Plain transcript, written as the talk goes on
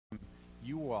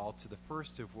you all to the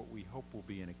first of what we hope will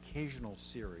be an occasional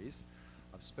series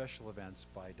of special events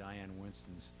by Diane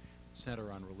Winston's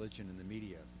Center on Religion and the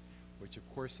Media, which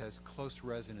of course has close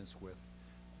resonance with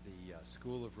the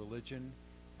School of Religion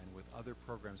and with other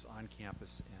programs on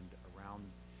campus and around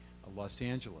Los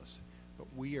Angeles. But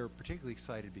we are particularly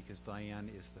excited because Diane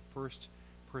is the first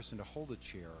person to hold a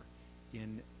chair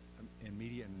in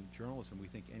media and journalism, we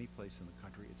think, any place in the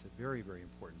country. It's a very, very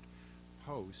important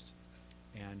post,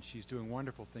 and she's doing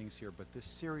wonderful things here, but this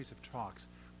series of talks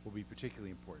will be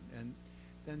particularly important. And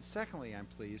then secondly, I'm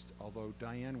pleased, although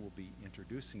Diane will be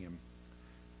introducing him,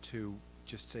 to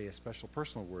just say a special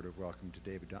personal word of welcome to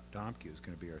David Domke, who's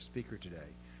going to be our speaker today,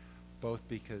 both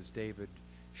because David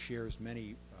shares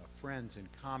many friends in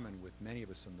common with many of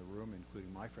us in the room,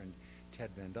 including my friend Ted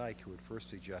Van Dyke, who had first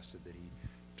suggested that he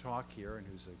talk here and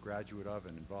who's a graduate of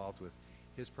and involved with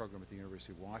his program at the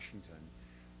University of Washington,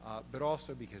 but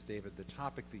also because, David, the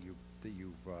topic that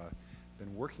you've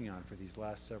been working on for these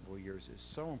last several years is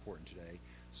so important today,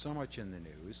 so much in the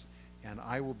news, and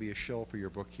I will be a shill for your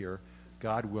book here,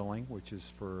 God Willing, which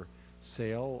is for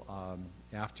sale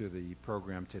after the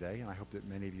program today, and I hope that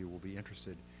many of you will be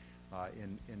interested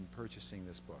in purchasing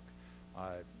this book.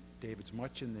 David's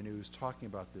much in the news talking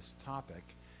about this topic,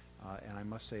 and I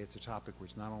must say it's a topic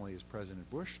which not only is President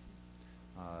Bush,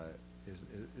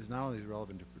 is not only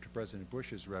relevant to President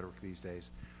Bush's rhetoric these days,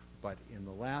 but in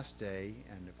the last day,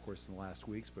 and of course in the last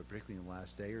weeks, but particularly in the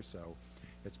last day or so,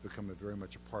 it's become very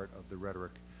much a part of the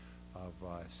rhetoric of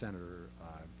Senator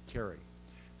Kerry.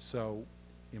 So,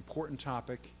 important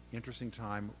topic, interesting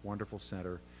time, wonderful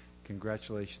center.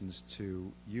 Congratulations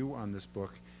to you on this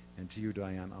book and to you,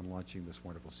 Diane, on launching this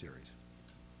wonderful series.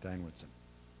 Diane Winston.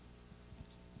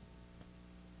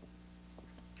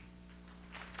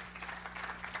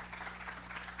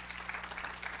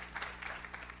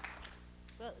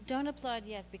 Well, don't applaud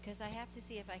yet, because I have to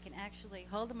see if I can actually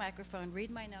hold the microphone, read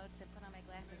my notes, and put on my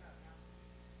glasses.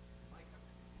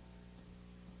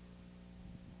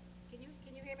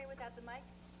 Can you hear me without the mic?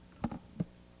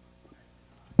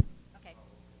 Okay.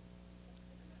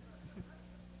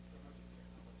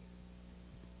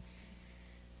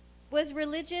 Was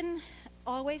religion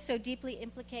always so deeply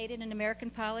implicated in American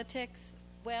politics?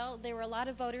 Well, there were a lot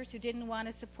of voters who didn't want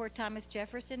to support Thomas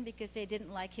Jefferson because they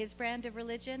didn't like his brand of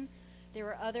religion. There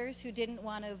were others who didn't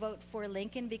want to vote for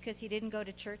Lincoln because he didn't go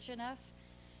to church enough.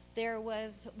 There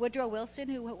was Woodrow Wilson,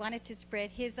 who wanted to spread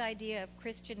his idea of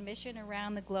Christian mission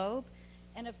around the globe.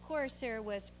 And of course, there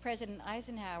was President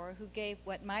Eisenhower, who gave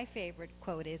what my favorite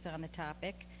quote is on the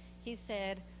topic. He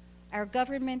said, "Our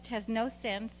government has no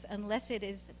sense unless it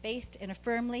is based in a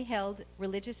firmly held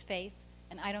religious faith,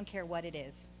 and I don't care what it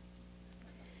is."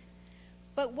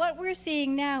 But what we're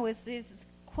seeing now is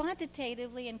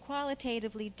quantitatively and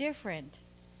qualitatively different.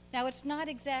 Now, it's not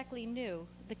exactly new.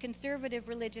 The conservative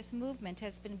religious movement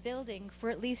has been building for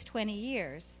at least 20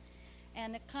 years,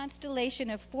 and a constellation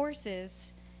of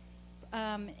forces,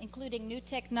 including new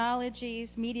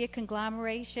technologies, media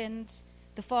conglomerations,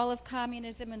 the fall of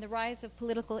communism, and the rise of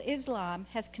political Islam,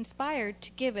 has conspired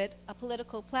to give it a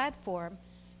political platform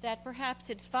that perhaps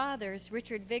its fathers,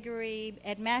 Richard Viguerie,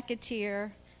 Ed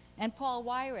McAteer, and Paul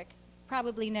Weyrich,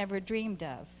 probably never dreamed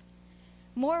of.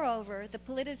 Moreover, the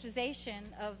politicization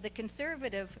of the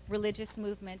conservative religious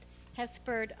movement has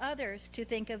spurred others to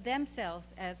think of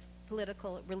themselves as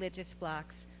political religious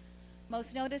blocs,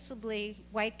 most noticeably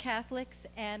white Catholics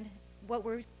and what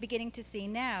we're beginning to see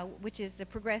now, which is the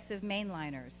progressive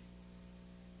mainliners.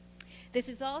 This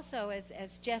is also,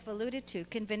 as Jeff alluded to,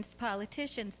 convinced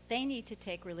politicians they need to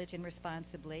take religion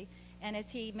responsibly. And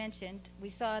as he mentioned, we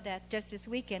saw that just this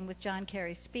weekend with John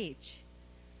Kerry's speech.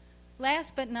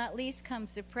 Last but not least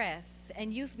comes the press.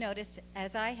 And you've noticed,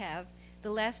 as I have, the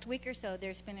last week or so,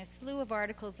 there's been a slew of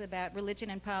articles about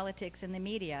religion and politics in the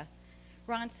media.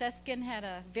 Ron Susskind had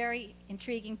a very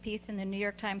intriguing piece in the New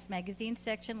York Times Magazine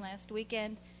section last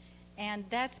weekend, and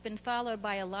that's been followed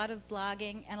by a lot of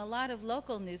blogging and a lot of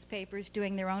local newspapers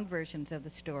doing their own versions of the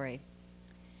story.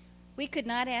 We could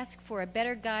not ask for a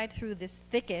better guide through this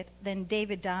thicket than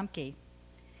David Domke.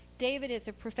 David is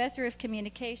a professor of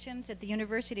communications at the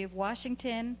University of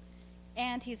Washington,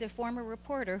 and he's a former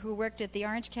reporter who worked at the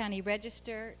Orange County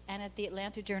Register and at the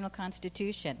Atlanta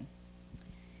Journal-Constitution.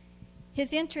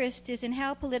 His interest is in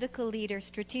how political leaders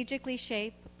strategically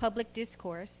shape public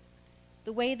discourse,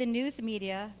 the way the news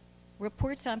media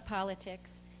reports on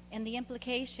politics, and the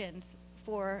implications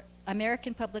for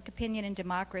American public opinion and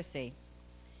democracy.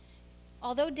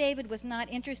 Although David was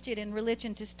not interested in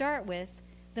religion to start with,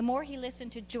 the more he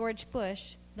listened to George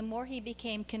Bush, the more he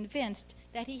became convinced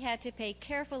that he had to pay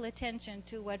careful attention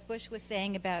to what Bush was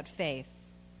saying about faith.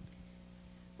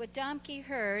 What Domke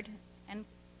heard and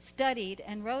studied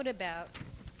and wrote about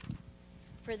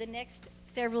for the next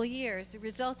several years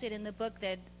resulted in the book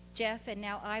that Jeff and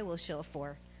now I will show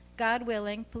for, God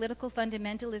Willing, Political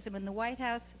Fundamentalism in the White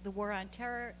House, the War on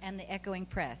Terror, and the Echoing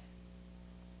Press.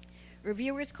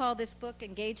 Reviewers call this book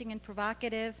engaging and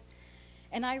provocative,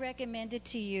 and I recommend it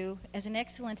to you as an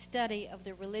excellent study of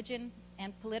the religion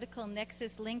and political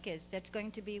nexus linkage that's going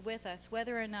to be with us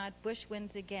whether or not Bush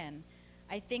wins again.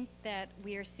 I think that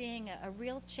we are seeing a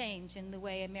real change in the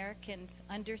way Americans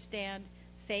understand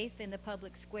faith in the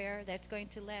public square that's going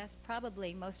to last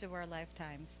probably most of our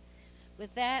lifetimes.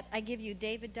 With that, I give you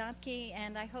David Domke,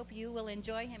 and I hope you will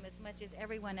enjoy him as much as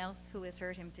everyone else who has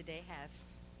heard him today has.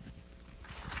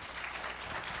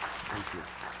 Thank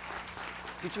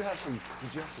you. Did you have some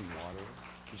water?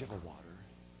 Did you have a water?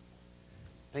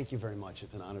 Thank you very much.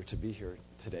 It's an honor to be here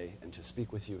today and to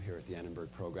speak with you here at the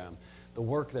Annenberg program. The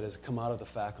work that has come out of the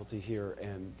faculty here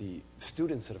and the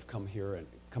students that have come here and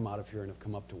come out of here and have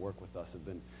come up to work with us have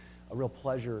been a real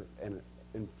pleasure and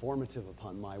informative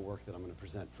upon my work that I'm going to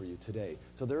present for you today.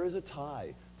 So there is a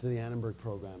tie to the Annenberg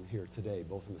program here today,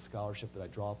 both in the scholarship that I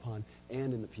draw upon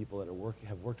and in the people that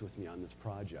have worked with me on this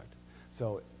project.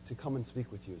 So to come and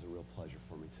speak with you is a real pleasure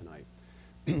for me tonight.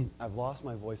 I've lost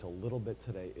my voice a little bit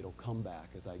today. It'll come back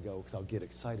as I go because I'll get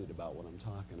excited about what I'm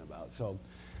talking about. So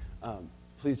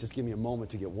please just give me a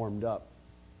moment to get warmed up.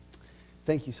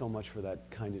 Thank you so much for that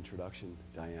kind introduction,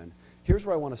 Diane. Here's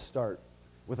where I want to start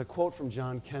with a quote from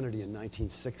John Kennedy in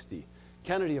 1960.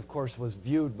 Kennedy, of course, was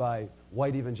viewed by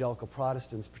white evangelical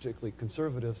Protestants, particularly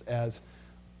conservatives, as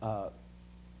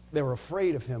they were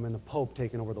afraid of him and the Pope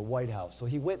taking over the White House. So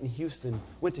he went to Houston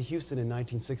in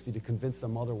 1960 to convince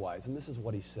them otherwise. And this is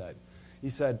what he said. He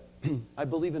said, I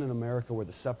believe in an America where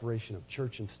the separation of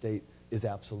church and state is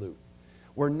absolute,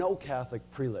 where no Catholic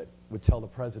prelate would tell the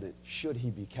president, should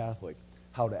he be Catholic,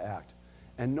 how to act,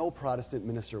 and no Protestant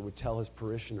minister would tell his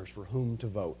parishioners for whom to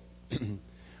vote,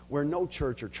 where no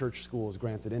church or church school is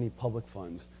granted any public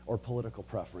funds or political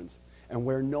preference, and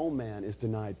where no man is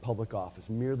denied public office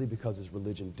merely because his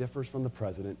religion differs from the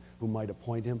president who might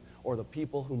appoint him or the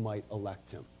people who might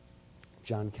elect him.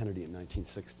 John Kennedy in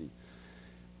 1960.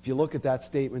 If you look at that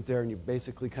statement there and you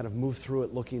basically kind of move through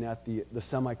it looking at the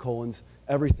semicolons,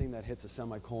 everything that hits a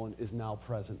semicolon is now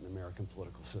present in the American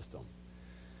political system.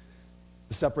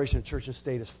 The separation of church and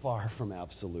state is far from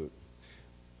absolute.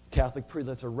 Catholic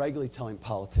prelates are regularly telling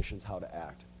politicians how to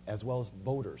act, as well as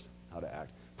voters how to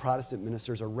act. Protestant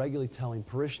ministers are regularly telling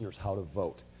parishioners how to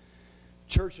vote.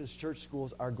 Church and church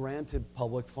schools are granted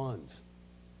public funds.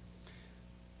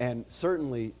 And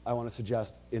certainly, I want to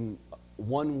suggest, in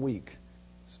 1 week,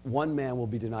 one man will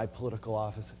be denied political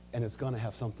office, and it's going to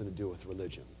have something to do with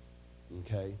religion,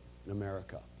 okay, in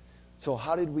America. So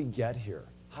how did we get here?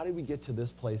 How did we get to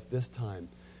this place this time?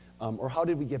 Or how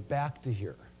did we get back to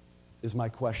here is my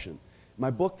question. My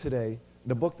book today,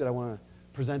 the book that I want to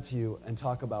present to you and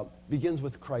talk about, begins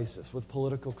with crisis, with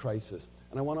political crisis.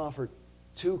 And I want to offer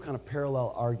two kind of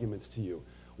parallel arguments to you.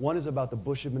 One is about the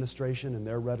Bush administration and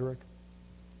their rhetoric,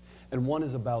 and one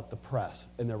is about the press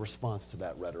and their response to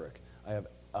that rhetoric. I have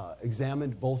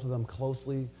examined both of them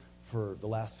closely for the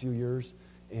last few years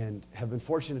and have been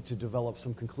fortunate to develop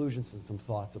some conclusions and some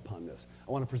thoughts upon this.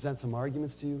 I want to present some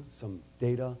arguments to you, some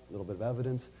data, a little bit of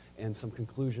evidence, and some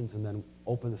conclusions, and then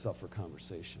open this up for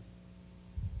conversation.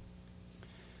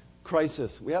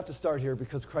 Crisis. We have to start here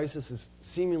because crisis is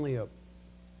seemingly an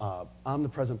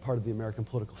omnipresent part of the American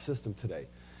political system today.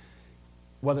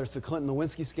 Whether it's the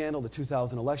Clinton-Lewinsky scandal, the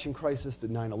 2000 election crisis, the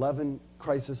 9/11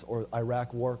 crisis, or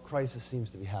Iraq war, crisis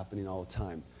seems to be happening all the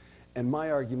time. And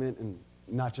my argument, and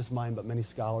not just mine but many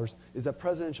scholars, is that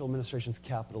presidential administrations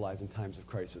capitalize in times of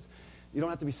crisis. You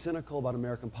don't have to be cynical about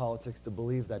American politics to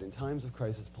believe that in times of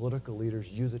crisis, political leaders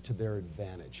use it to their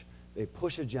advantage. They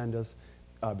push agendas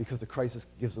because the crisis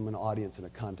gives them an audience and a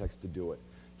context to do it.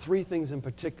 Three things in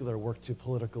particular work to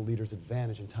political leaders'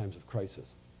 advantage in times of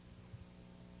crisis.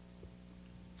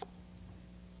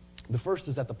 The first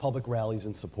is that the public rallies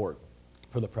in support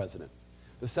for the president.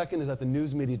 The second is that the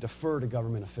news media defer to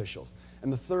government officials.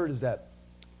 And the third is that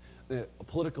a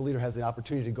political leader has the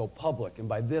opportunity to go public. And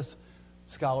by this,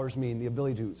 scholars mean the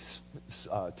ability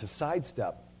to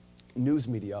sidestep news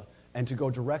media and to go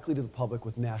directly to the public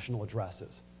with national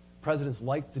addresses. Presidents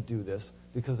like to do this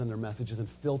because then their message isn't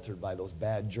filtered by those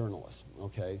bad journalists,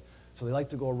 okay? So they like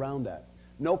to go around that.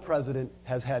 No president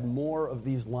has had more of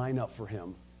these line up for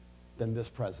him than this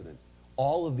president.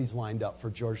 All of these lined up for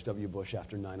George W. Bush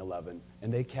after 9/11,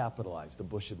 and they capitalized the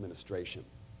Bush administration.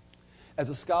 As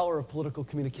a scholar of political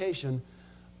communication,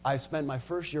 I spent my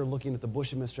first year looking at the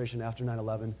Bush administration after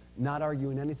 9/11, not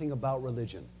arguing anything about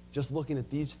religion, just looking at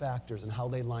these factors and how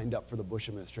they lined up for the Bush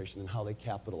administration and how they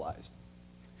capitalized.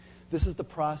 This is the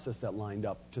process that lined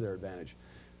up to their advantage.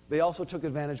 They also took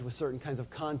advantage with certain kinds of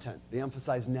content. They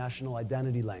emphasized national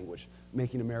identity language,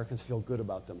 making Americans feel good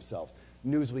about themselves.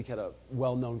 Newsweek had a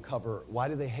well-known cover, "Why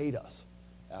do they hate us?"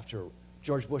 After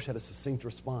George Bush had a succinct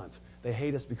response, "They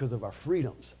hate us because of our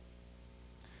freedoms."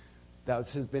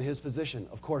 That's been his position.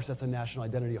 Of course, that's a national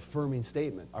identity affirming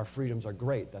statement. Our freedoms are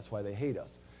great. That's why they hate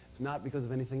us. It's not because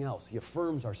of anything else. He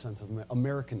affirms our sense of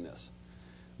Americanness.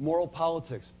 Moral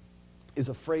politics is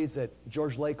a phrase that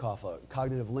George Lakoff, a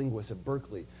cognitive linguist at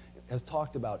Berkeley, has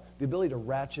talked about, the ability to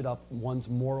ratchet up one's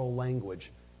moral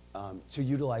language to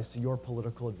utilize to your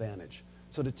political advantage.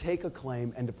 So to take a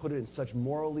claim and to put it in such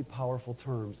morally powerful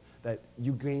terms that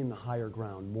you gain the higher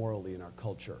ground morally in our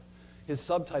culture. His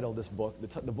subtitle of this book,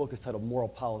 the book is titled Moral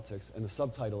Politics, and the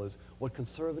subtitle is What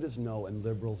Conservatives Know and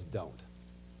Liberals Don't.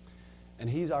 And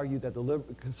he's argued that the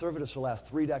conservatives for the last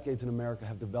 3 decades in America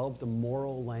have developed a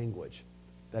moral language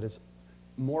that is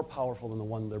more powerful than the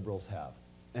one liberals have.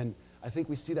 And I think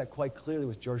we see that quite clearly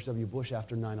with George W. Bush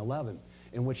after 9/11,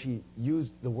 in which he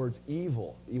used the words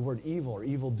evil, the word evil or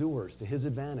evildoers to his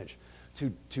advantage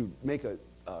to make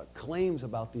claims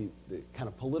about the kind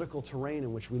of political terrain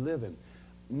in which we live in.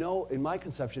 No, in my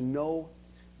conception, no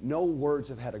words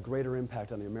have had a greater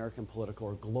impact on the American political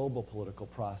or global political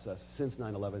process since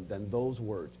 9/11 than those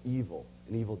words, evil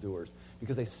and evildoers,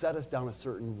 because they set us down a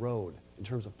certain road in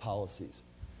terms of policies.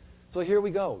 So here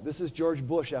we go. This is George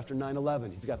Bush after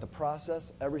 9/11. He's got the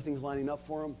process, everything's lining up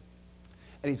for him,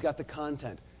 and he's got the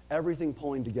content, everything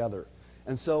pulling together.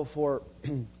 And so for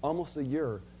almost a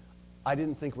year, I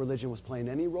didn't think religion was playing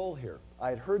any role here.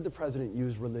 I had heard the president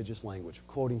use religious language,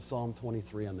 quoting Psalm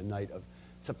 23 on the night of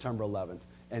September 11th,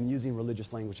 and using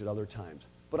religious language at other times.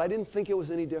 But I didn't think it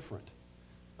was any different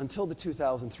until the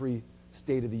 2003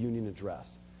 State of the Union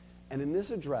address. And in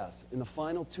this address, in the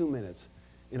final 2 minutes,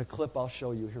 in a clip I'll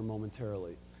show you here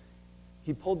momentarily,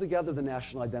 he pulled together the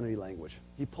national identity language,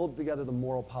 he pulled together the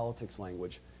moral politics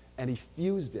language, and he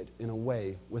fused it in a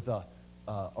way with a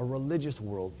religious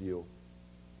worldview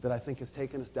that I think has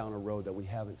taken us down a road that we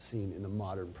haven't seen in the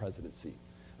modern presidency.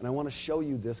 And I want to show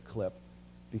you this clip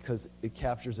because it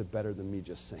captures it better than me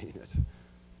just saying it.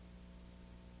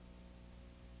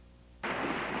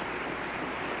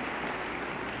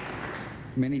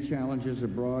 Many challenges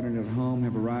abroad and at home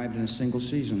have arrived in a single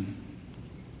season.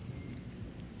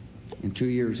 In 2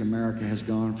 years, America has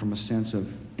gone from a sense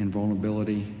of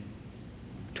invulnerability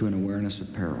to an awareness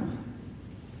of peril,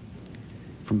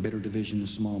 from bitter division in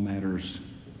small matters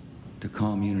to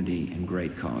calm unity in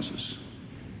great causes.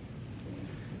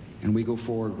 And we go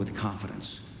forward with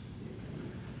confidence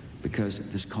because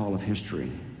this call of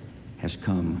history has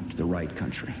come to the right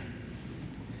country.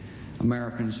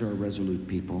 Americans are a resolute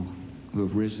people who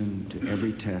have risen to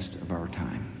every test of our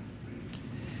time.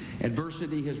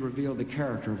 Adversity has revealed the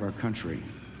character of our country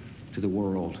to the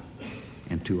world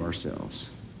and to ourselves.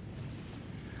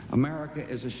 America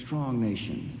is a strong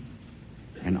nation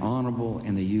and honorable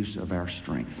in the use of our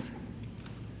strength.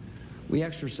 We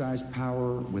exercise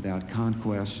power without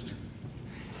conquest,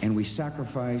 and we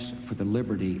sacrifice for the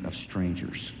liberty of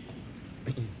strangers.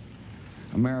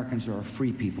 Americans are a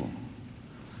free people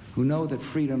who know that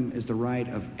freedom is the right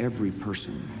of every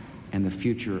person and the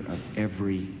future of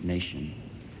every nation.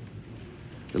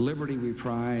 The liberty we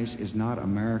prize is not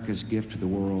America's gift to the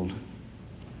world.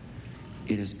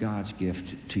 It is God's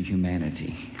gift to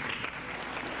humanity.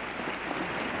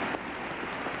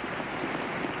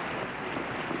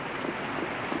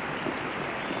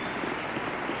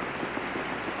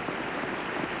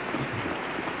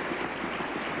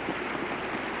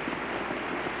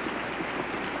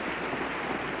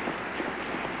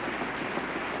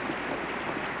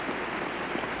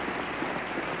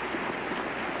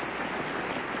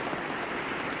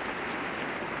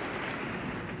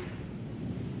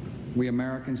 We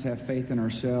Americans have faith in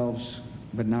ourselves,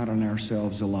 but not in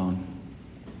ourselves alone.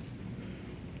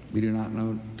 We do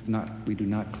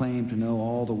not claim to know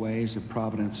all the ways of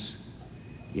providence,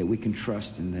 yet we can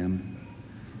trust in them,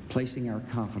 placing our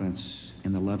confidence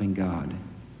in the loving God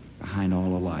behind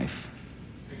all of life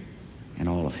and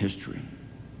all of history.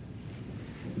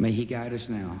 May He guide us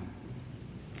now,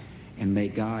 and may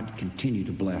God continue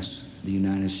to bless the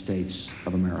United States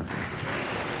of America.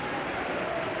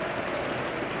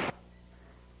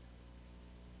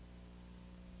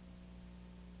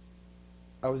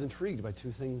 I was intrigued by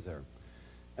 2 things there.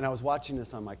 And I was watching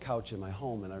this on my couch in my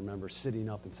home, and I remember sitting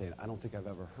up and saying, I don't think I've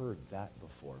ever heard that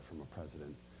before from a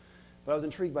president. But I was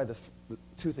intrigued by the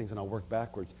 2 things, and I'll work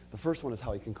backwards. The first one is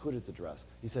how he concluded his address.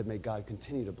 He said, may God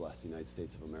continue to bless the United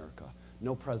States of America.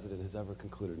 No president has ever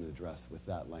concluded an address with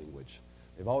that language.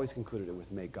 They've always concluded it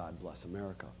with, "May God bless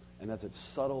America." And that's a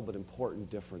subtle but important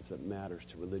difference that matters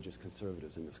to religious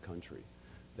conservatives in this country,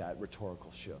 that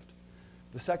rhetorical shift.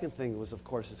 The second thing was, of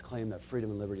course, his claim that freedom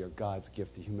and liberty are God's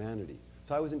gift to humanity.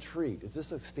 So I was intrigued. Is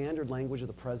this a standard language of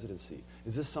the presidency?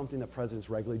 Is this something that presidents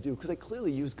regularly do? Because they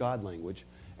clearly use God language,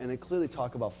 and they clearly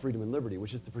talk about freedom and liberty,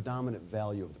 which is the predominant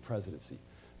value of the presidency.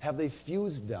 Have they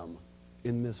fused them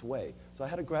in this way? So I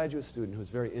had a graduate student who was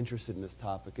very interested in this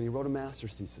topic, and he wrote a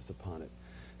master's thesis upon it.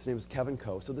 His name is Kevin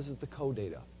Coe. So this is the Coe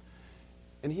data.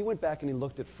 And he went back and he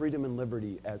looked at freedom and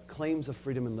liberty, at claims of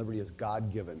freedom and liberty as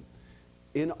God-given,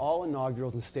 in all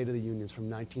inaugurals and State of the Unions from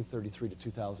 1933 to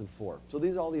 2004. So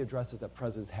these are all the addresses that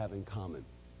presidents have in common.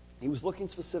 He was looking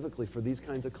specifically for these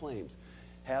kinds of claims.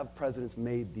 Have presidents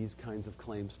made these kinds of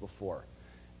claims before?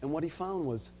 And what he found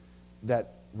was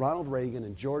that Ronald Reagan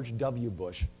and George W.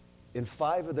 Bush, in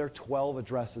 5 of their 12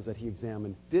 addresses that he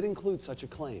examined, did include such a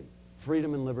claim,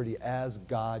 freedom and liberty as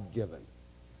God-given.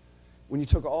 When you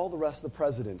took all the rest of the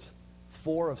presidents,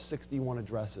 4 of 61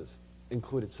 addresses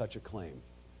included such a claim.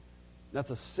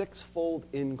 That's a 6-fold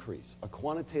increase, a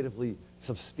quantitatively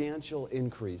substantial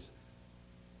increase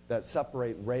that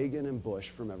separate Reagan and Bush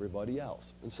from everybody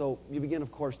else. And so you begin,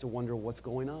 of course, to wonder what's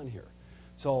going on here.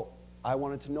 So I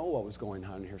wanted to know what was going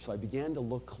on here. So I began to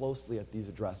look closely at these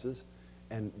addresses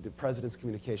and the president's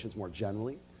communications more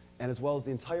generally, and as well as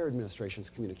the entire administration's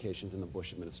communications in the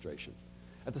Bush administration.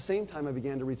 At the same time, I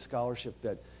began to read scholarship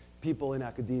that people in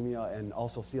academia and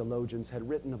also theologians had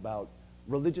written about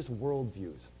religious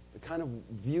worldviews, the kind of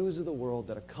views of the world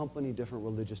that accompany different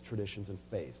religious traditions and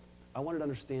faiths. I wanted to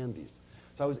understand these.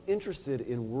 So I was interested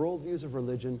in worldviews of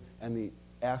religion and the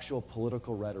actual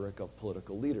political rhetoric of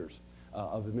political leaders,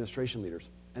 of administration leaders.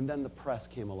 And then the press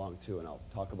came along too, and I'll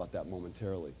talk about that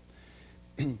momentarily.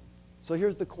 So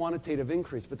here's the quantitative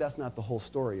increase, but that's not the whole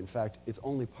story. In fact, it's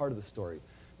only part of the story.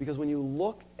 Because when you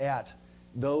look at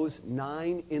those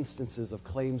 9 instances of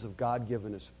claims of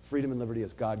God-given as freedom and liberty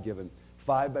as God-given,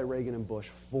 5 by Reagan and Bush,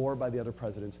 4 by the other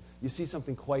presidents, you see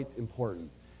something quite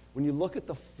important. When you look at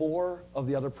the 4 of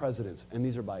the other presidents, and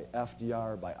these are by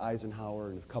FDR, by Eisenhower,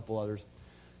 and a couple others,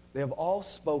 they have all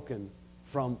spoken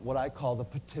from what I call the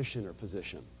petitioner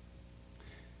position.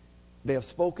 They have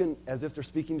spoken as if they're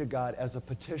speaking to God as a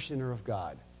petitioner of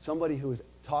God, somebody who is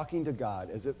talking to God,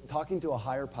 as if talking to a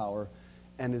higher power,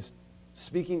 and is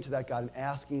speaking to that God and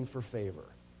asking for favor,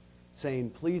 saying,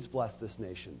 please bless this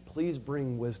nation, please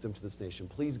bring wisdom to this nation,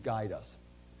 please guide us.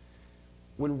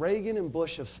 When Reagan and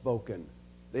Bush have spoken,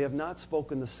 they have not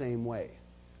spoken the same way.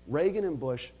 Reagan and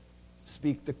Bush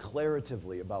speak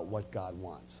declaratively about what God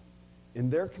wants. In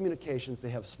their communications, they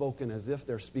have spoken as if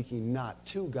they're speaking not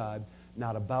to God,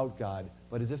 not about God,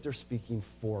 but as if they're speaking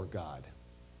for God.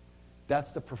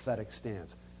 That's the prophetic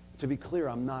stance. To be clear,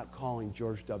 I'm not calling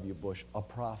George W. Bush a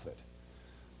prophet.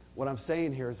 What I'm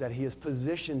saying here is that he has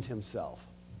positioned himself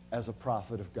as a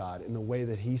prophet of God in the way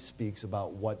that he speaks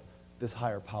about what this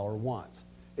higher power wants.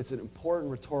 It's an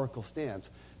important rhetorical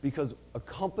stance because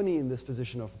accompanying this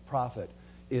position of prophet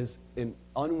is an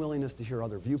unwillingness to hear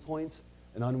other viewpoints,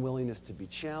 an unwillingness to be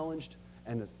challenged,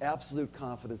 and this absolute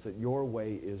confidence that your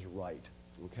way is right.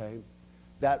 Okay?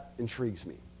 That intrigues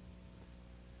me.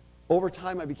 Over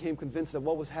time, I became convinced that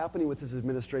what was happening with this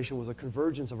administration was a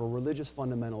convergence of a religious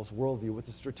fundamentalist worldview with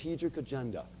a strategic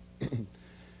agenda,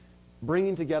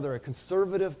 bringing together a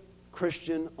conservative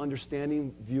Christian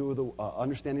understanding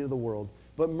of the world,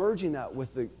 but merging that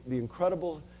with the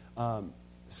incredible,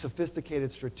 sophisticated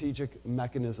strategic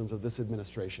mechanisms of this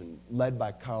administration, led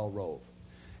by Karl Rove.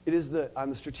 It is, on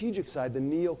the strategic side, the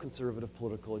neoconservative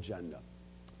political agenda,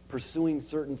 pursuing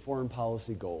certain foreign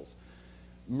policy goals,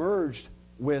 merged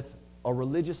with a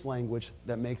religious language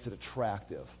that makes it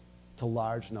attractive to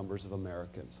large numbers of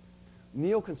Americans.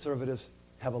 Neoconservatives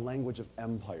have a language of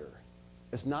empire.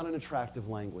 It's not an attractive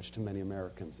language to many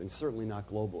Americans, and certainly not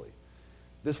globally.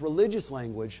 This religious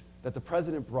language that the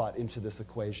president brought into this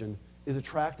equation is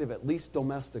attractive, at least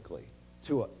domestically,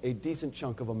 to a decent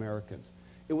chunk of Americans.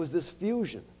 It was this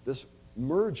fusion, this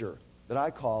merger, that I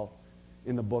call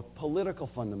in the book political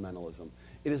fundamentalism.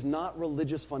 It is not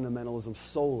religious fundamentalism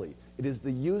solely. It is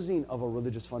the using of a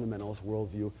religious fundamentalist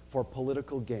worldview for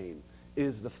political gain. It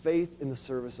is the faith in the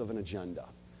service of an agenda.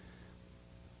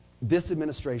 This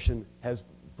administration has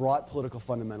brought political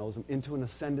fundamentalism into an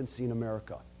ascendancy in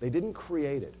America. They didn't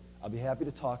create it. I'll be happy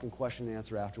to talk and question and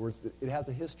answer afterwards. It has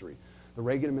a history. The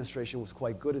Reagan administration was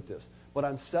quite good at this. But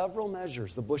on several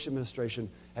measures, the Bush administration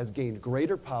has gained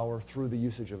greater power through the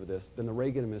usage of this than the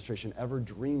Reagan administration ever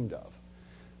dreamed of.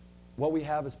 What we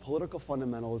have is political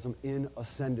fundamentalism in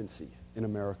ascendancy in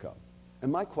America.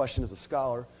 And my question as a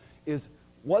scholar is,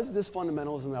 Was this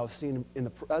fundamentalism that I was seeing in the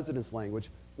president's language,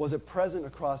 was it present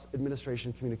across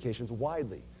administration communications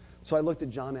widely? So I looked at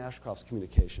John Ashcroft's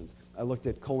communications. I looked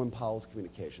at Colin Powell's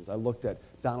communications. I looked at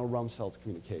Donald Rumsfeld's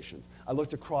communications. I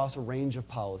looked across a range of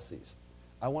policies.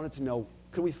 I wanted to know,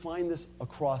 could we find this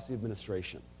across the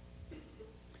administration?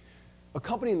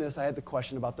 Accompanying this, I had the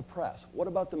question about the press. What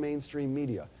about the mainstream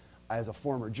media? As a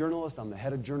former journalist, I'm the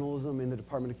head of journalism in the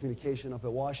Department of Communication up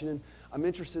at Washington. I'm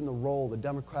interested in the role, the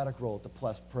democratic role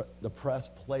that the press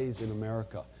plays in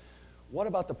America. What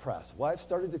about the press? Well, I've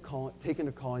started to taken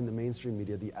to calling the mainstream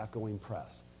media the echoing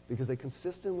press because they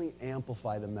consistently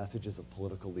amplify the messages of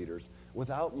political leaders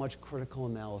without much critical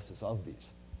analysis of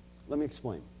these. Let me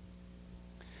explain.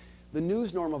 The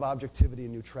news norm of objectivity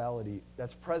and neutrality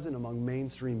that's present among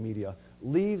mainstream media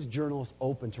leaves journalists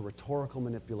open to rhetorical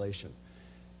manipulation.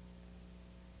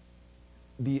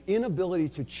 The inability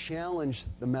to challenge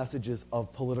the messages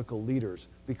of political leaders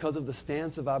because of the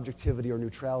stance of objectivity or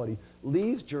neutrality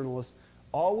leaves journalists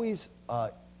always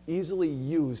easily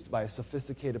used by a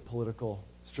sophisticated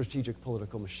strategic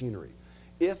political machinery.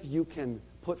 If you can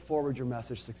put forward your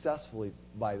message successfully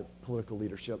by the political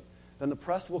leadership, then the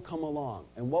press will come along.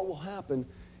 And what will happen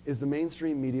is the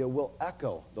mainstream media will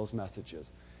echo those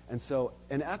messages. And so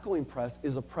an echoing press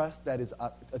is a press that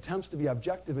attempts to be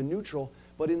objective and neutral,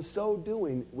 but in so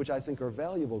doing, which I think are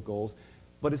valuable goals,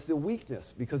 but it's the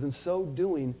weakness, because in so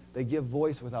doing, they give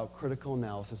voice without critical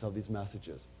analysis of these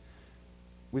messages.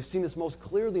 We've seen this most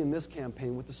clearly in this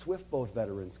campaign with the Swift boat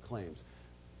veterans' claims.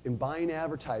 In buying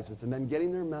advertisements and then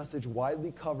getting their message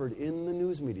widely covered in the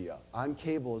news media, on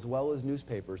cable as well as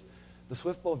newspapers, the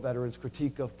Swift boat veterans'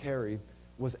 critique of Kerry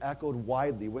was echoed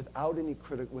widely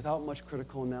without much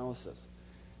critical analysis.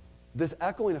 This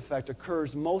echoing effect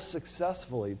occurs most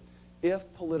successfully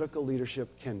if political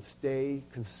leadership can stay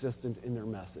consistent in their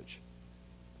message.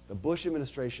 The Bush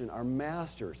administration are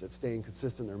masters at staying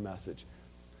consistent in their message.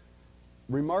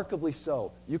 Remarkably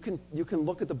so. You can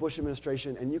look at the Bush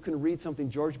administration and you can read something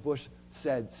George Bush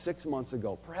said 6 months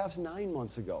ago, perhaps 9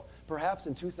 months ago, perhaps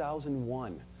in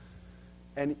 2001.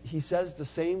 And he says the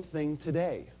same thing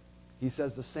today. He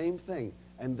says the same thing,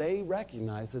 and they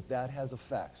recognize that that has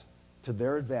effects to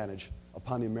their advantage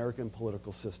upon the American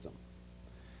political system.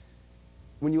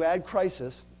 When you add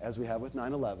crisis, as we have with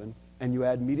 9/11, and you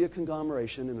add media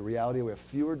conglomeration and the reality that we have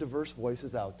fewer diverse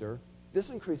voices out there, this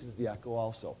increases the echo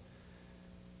also.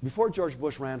 Before George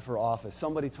Bush ran for office,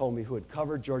 somebody told me who had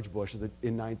covered George Bush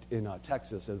in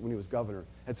Texas when he was governor,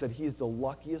 had said he is the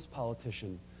luckiest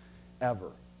politician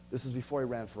ever. This is before he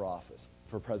ran for office,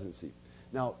 for presidency.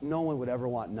 Now, no one would ever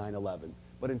want 9/11,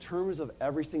 but in terms of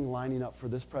everything lining up for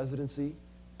this presidency,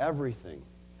 everything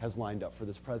has lined up for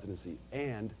this presidency,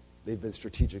 and they've been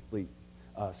strategically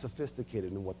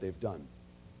sophisticated in what they've done.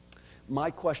 My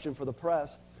question for the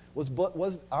press was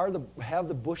have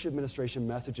the Bush administration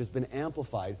messages been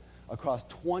amplified across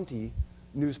 20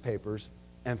 newspapers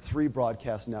and 3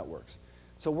 broadcast networks?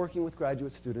 So working with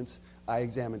graduate students, I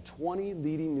examined 20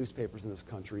 leading newspapers in this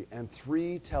country and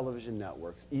 3 television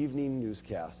networks, evening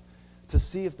newscasts, to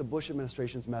see if the Bush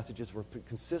administration's messages were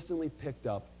consistently picked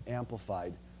up,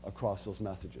 amplified across those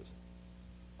messages.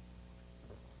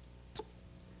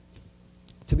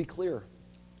 To be clear,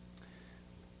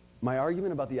 my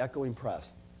argument about the echoing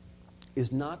press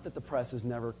is not that the press is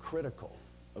never critical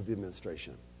of the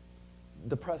administration.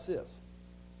 The press is.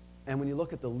 And when you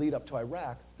look at the lead up to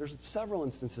Iraq, there's several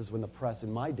instances when the press,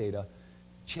 in my data,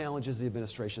 challenges the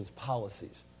administration's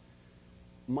policies.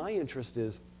 My interest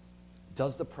is,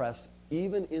 does the press,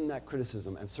 even in that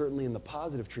criticism, and certainly in the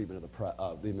positive treatment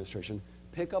of the administration,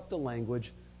 pick up the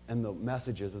language and the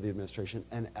messages of the administration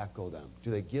and echo them? Do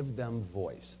they give them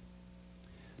voice?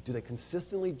 Do they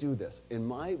consistently do this? In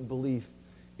my belief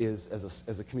is,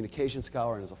 as a communication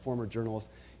scholar and as a former journalist,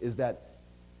 is that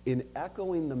in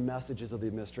echoing the messages of the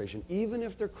administration, even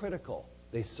if they're critical,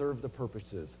 they serve the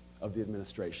purposes of the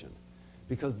administration.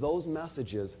 Because those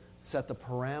messages set the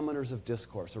parameters of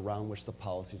discourse around which the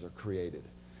policies are created.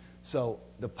 So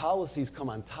the policies come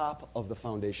on top of the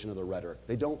foundation of the rhetoric.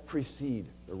 They don't precede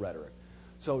the rhetoric.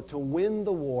 So to win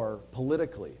the war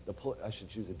politically, I should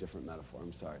choose a different metaphor,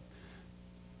 I'm sorry.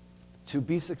 To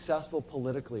be successful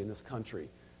politically in this country,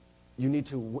 you need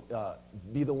to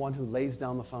be the one who lays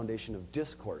down the foundation of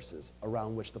discourses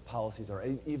around which the policies are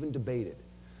even debated.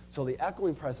 So the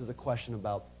echoing press is a question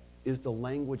about, is the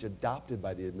language adopted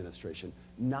by the administration,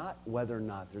 not whether or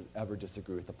not they ever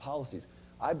disagree with the policies.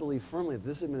 I believe firmly that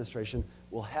this administration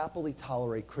will happily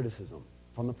tolerate criticism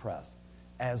from the press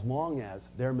as long as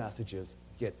their messages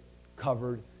get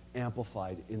covered,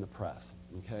 amplified in the press,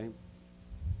 okay?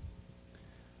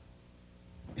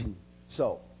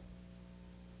 So,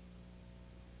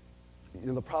 you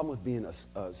know, the problem with being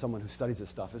someone who studies this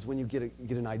stuff is when you get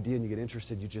an idea and you get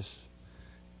interested,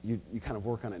 you kind of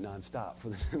work on it nonstop for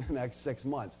the next 6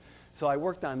 months. So I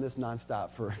worked on this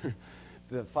nonstop for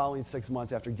the following 6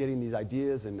 months after getting these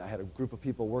ideas, and I had a group of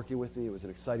people working with me. It was an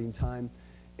exciting time.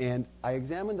 And I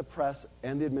examined the press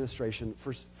and the administration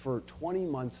for 20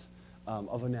 months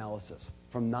of analysis,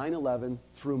 from 9/11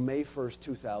 through May 1st,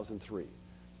 2003.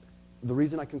 The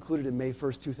reason I concluded in May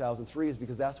 1st, 2003 is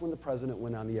because that's when the president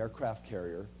went on the aircraft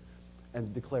carrier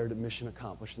and declared a mission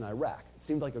accomplished in Iraq. It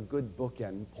seemed like a good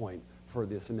bookend point for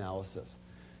this analysis.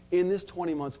 In this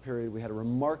 20-month period, we had a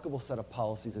remarkable set of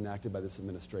policies enacted by this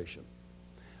administration.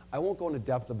 I won't go into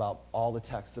depth about all the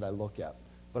texts that I look at,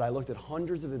 but I looked at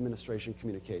hundreds of administration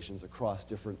communications across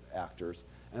different actors,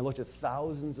 and I looked at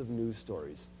thousands of news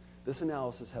stories. This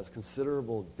analysis has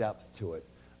considerable depth to it,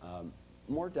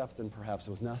 more depth than perhaps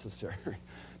was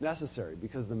necessary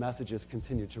because the messages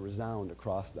continue to resound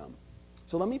across them.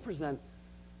 So let me present,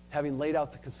 having laid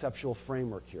out the conceptual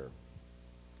framework here,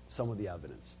 some of the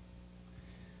evidence.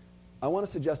 I want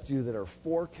to suggest to you that there are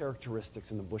 4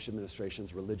 characteristics in the Bush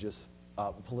administration's religious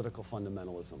political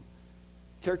fundamentalism.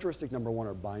 Characteristic number 1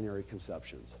 are binary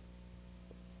conceptions.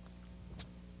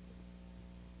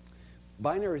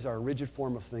 Binaries are a rigid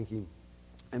form of thinking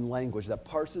and language that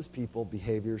parses people,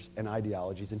 behaviors, and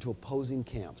ideologies into opposing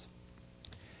camps.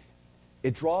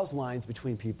 It draws lines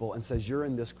between people and says, you're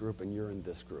in this group and you're in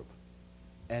this group.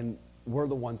 And we're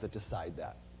the ones that decide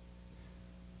that.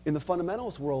 In the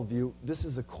fundamentalist worldview, this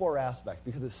is a core aspect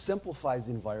because it simplifies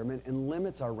the environment and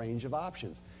limits our range of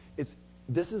options.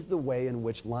 This is the way in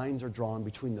which lines are drawn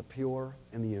between the pure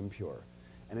and the impure.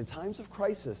 And in times of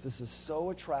crisis, this is so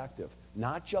attractive,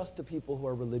 not just to people who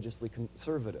are religiously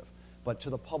conservative, but to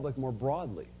the public more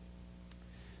broadly.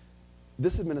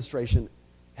 This administration,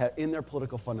 in their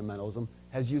political fundamentalism,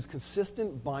 has used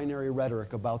consistent binary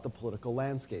rhetoric about the political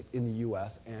landscape in the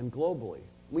U.S. and globally.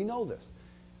 We know this.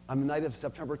 On the night of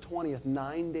September 20th,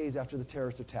 9 days after the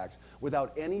terrorist attacks,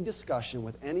 without any discussion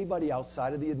with anybody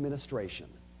outside of the administration,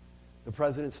 the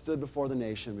president stood before the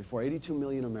nation, before 82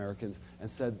 million Americans, and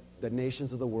said that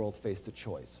nations of the world faced a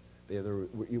choice. They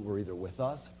were either with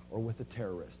us or with the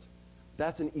terrorist.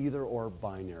 That's an either-or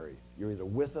binary. You're either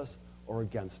with us or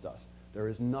against us. There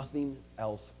is nothing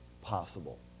else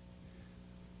possible.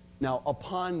 Now,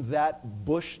 upon that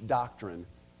Bush doctrine,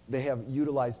 they have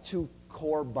utilized 2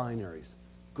 core binaries,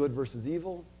 good versus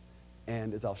evil,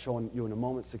 and as I'll show you in a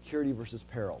moment, security versus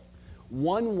peril.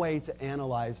 One way to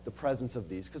analyze the presence of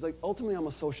these, because ultimately I'm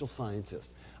a social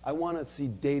scientist, I want to see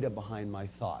data behind my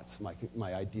thoughts,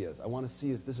 my ideas. I want to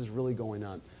see if this is really going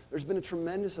on. There's been a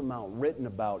tremendous amount written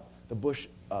about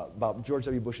about George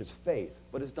W. Bush's faith,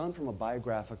 but it's done from a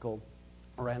biographical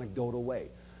or anecdotal way.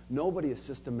 Nobody has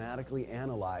systematically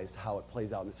analyzed how it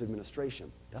plays out in this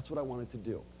administration. That's what I wanted to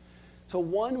do. So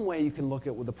one way you can look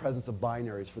at with the presence of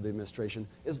binaries for the administration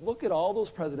is look at all those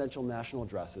presidential national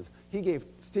addresses. He gave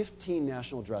 15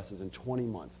 national addresses in 20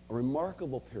 months, a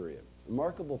remarkable period,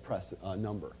 remarkable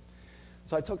number.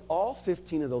 So I took all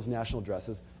 15 of those national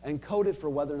addresses and coded for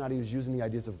whether or not he was using the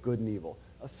ideas of good and evil.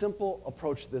 A simple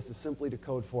approach to this is simply to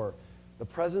code for the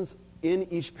presence in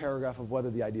each paragraph of whether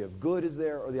the idea of good is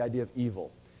there or the idea of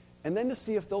evil. And then to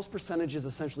see if those percentages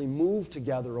essentially move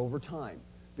together over time.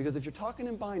 Because if you're talking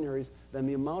in binaries, then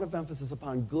the amount of emphasis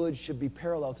upon good should be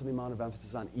parallel to the amount of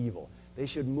emphasis on evil. They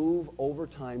should move over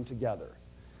time together.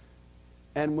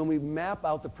 And when we map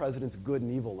out the president's good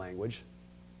and evil language,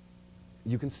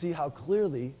 you can see how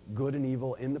clearly good and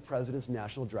evil in the president's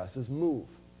national addresses move.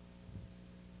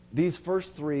 These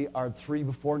first 3 are 3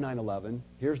 before 9/11.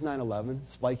 Here's 9/11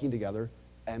 spiking together,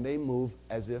 and they move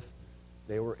as if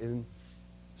they were in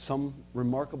some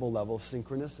remarkable level of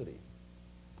synchronicity.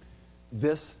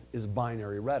 This is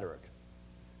binary rhetoric.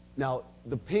 Now,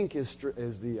 the pink is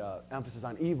the emphasis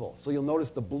on evil. So you'll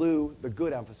notice the blue, the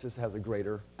good emphasis, has a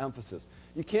greater emphasis.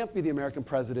 You can't be the American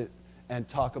president and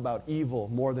talk about evil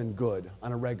more than good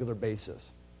on a regular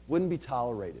basis. Wouldn't be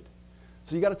tolerated.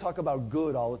 So you got to talk about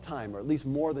good all the time, or at least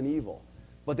more than evil.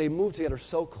 But they move together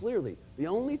so clearly. The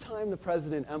only time the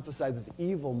president emphasizes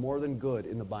evil more than good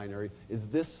in the binary is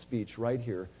this speech right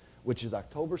here, which is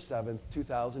October 7th,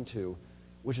 2002,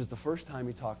 which is the first time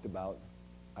he talked about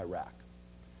Iraq.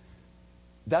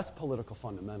 That's political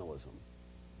fundamentalism.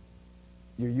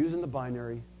 You're using the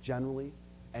binary generally,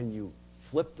 and you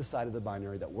flip the side of the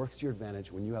binary that works to your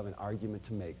advantage when you have an argument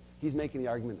to make. He's making the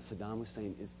argument that Saddam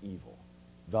Hussein is evil.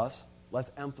 Thus,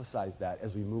 let's emphasize that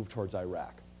as we move towards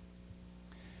Iraq.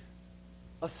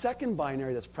 A second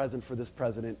binary that's present for this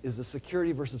president is the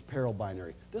security versus peril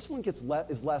binary. This one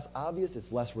is less obvious.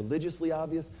 It's less religiously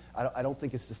obvious. I don't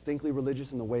think it's distinctly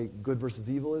religious in the way good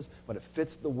versus evil is, but it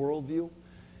fits the worldview.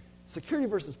 Security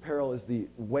versus peril is the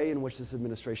way in which this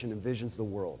administration envisions the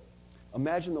world.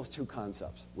 Imagine those two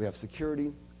concepts. We have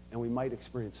security, and we might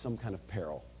experience some kind of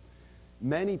peril.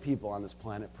 Many people on this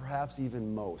planet, perhaps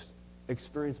even most,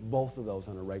 experience both of those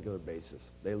on a regular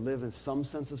basis. They live in some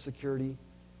sense of security,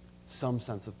 some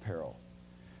sense of peril.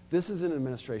 This is an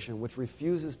administration which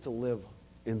refuses to live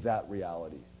in that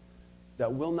reality,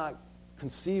 that will not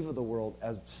conceive of the world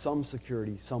as some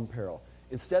security, some peril.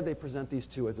 Instead, they present these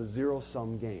two as a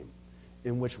zero-sum game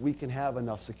in which we can have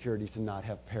enough security to not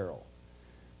have peril.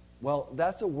 Well,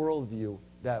 that's a worldview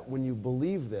that, when you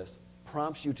believe this,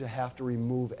 prompts you to have to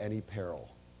remove any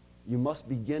peril. You must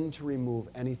begin to remove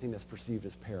anything that's perceived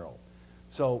as peril.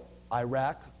 So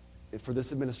Iraq, for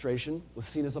this administration, was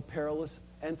seen as a perilous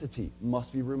entity,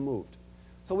 must be removed.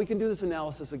 So we can do this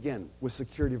analysis again with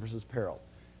security versus peril.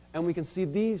 And we can see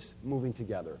these moving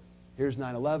together. Here's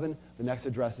 9/11. The next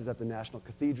address is at the National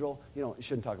Cathedral. You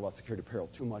shouldn't talk about security peril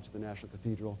too much at the National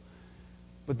Cathedral.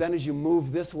 But then as you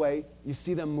move this way, you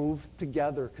see them move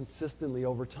together consistently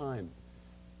over time.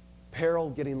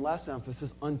 Peril getting less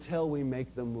emphasis until we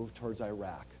make them move towards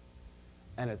Iraq.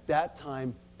 And at that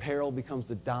time, peril becomes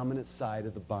the dominant side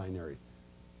of the binary.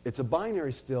 It's a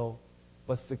binary still,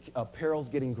 but peril's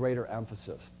getting greater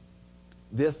emphasis.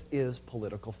 This is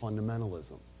political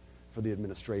fundamentalism for the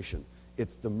administration.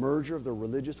 It's the merger of the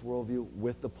religious worldview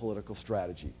with the political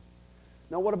strategy.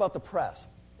 Now, what about the press?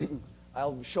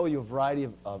 I'll show you a variety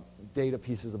of data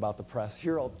pieces about the press.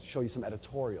 Here, I'll show you some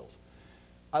editorials.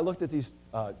 I looked at these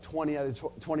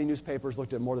 20 newspapers,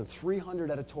 looked at more than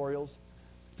 300 editorials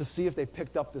to see if they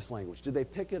picked up this language. Did they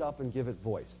pick it up and give it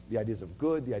voice? The ideas of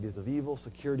good, the ideas of evil,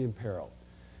 security, and peril.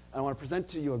 And I want to present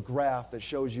to you a graph that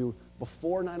shows you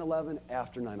before 9/11,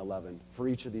 after 9/11, for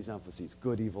each of these emphases: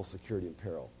 good, evil, security, and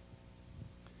peril.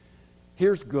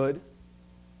 Here's good,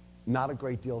 not a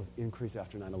great deal of increase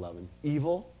after 9/11.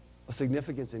 Evil, a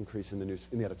significant increase in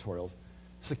the editorials.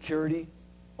 Security,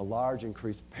 a large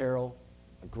increase. Peril,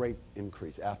 a great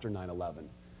increase after 9/11.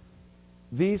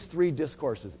 These three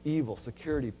discourses, evil,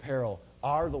 security, peril,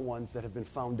 are the ones that have been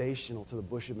foundational to the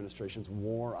Bush administration's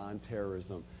war on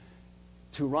terrorism.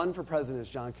 To run for president, as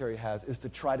John Kerry has, is to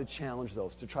try to challenge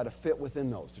those, to try to fit within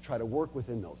those, to try to work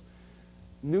within those.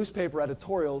 Newspaper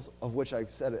editorials, of which I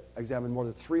examined more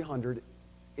than 300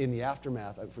 in the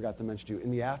aftermath, I forgot to mention to you,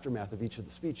 in the aftermath of each of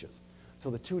the speeches. So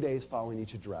the 2 days following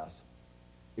each address,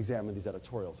 examined these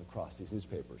editorials across these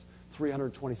newspapers.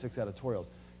 326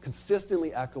 editorials,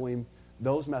 consistently echoing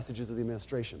those messages of the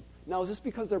administration. Now, is this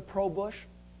because they're pro-Bush?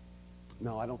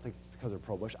 No, I don't think it's because they're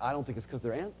pro-Bush. I don't think it's because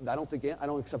I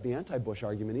don't accept the anti-Bush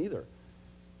argument either.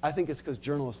 I think it's because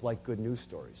journalists like good news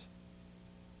stories.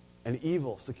 And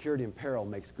evil, security, and peril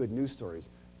makes good news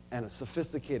stories. And a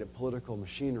sophisticated political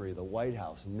machinery, the White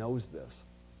House, knows this.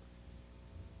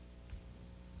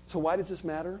 So why does this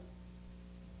matter?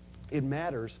 It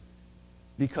matters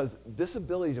because this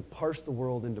ability to parse the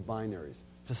world into binaries,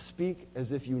 to speak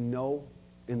as if you know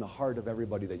in the heart of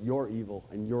everybody that you're evil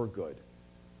and you're good.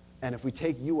 And if we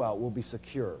take you out, we'll be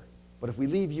secure. But if we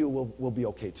leave you, we'll be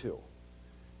okay too.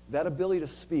 That ability to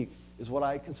speak is what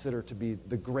I consider to be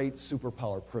the great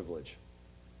superpower privilege.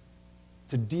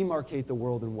 To demarcate the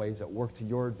world in ways that work to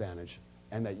your advantage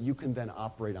and that you can then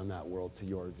operate on that world to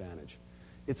your advantage.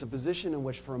 It's a position in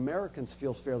which for Americans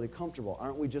feels fairly comfortable.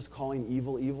 Aren't we just calling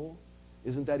evil evil?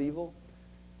 Isn't that evil?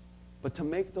 But to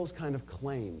make those kind of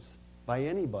claims by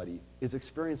anybody is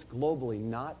experienced globally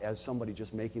not as somebody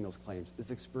just making those claims.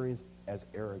 It's experienced as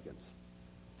arrogance.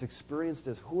 It's experienced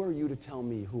as, who are you to tell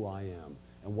me who I am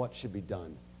and what should be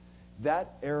done?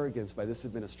 That arrogance by this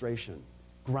administration,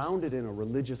 grounded in a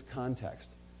religious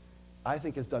context, I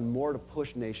think has done more to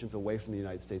push nations away from the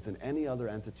United States than any other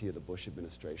entity of the Bush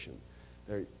administration.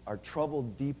 They are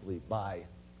troubled deeply by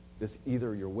this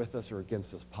either you're with us or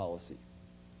against us policy.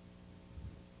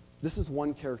 This is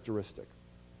one characteristic.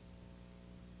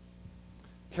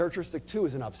 Characteristic two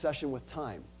is an obsession with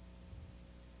time.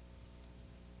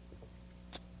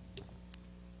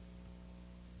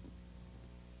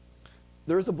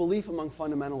 There is a belief among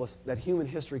fundamentalists that human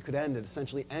history could end at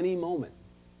essentially any moment.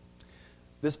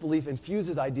 This belief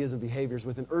infuses ideas and behaviors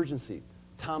with an urgency.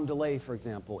 Tom DeLay, for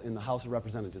example, in the House of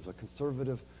Representatives, a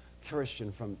conservative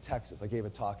Christian from Texas. I gave a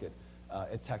talk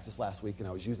at Texas last week, and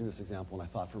I was using this example, and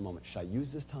I thought for a moment, should I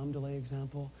use this Tom DeLay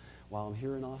example while I'm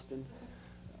here in Austin?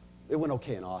 It went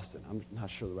okay in Austin. I'm not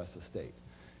sure the rest of the state.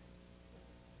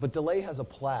 But DeLay has a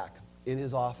plaque in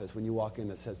his office when you walk in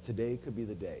that says, "Today could be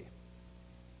the day."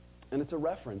 And it's a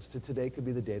reference to today could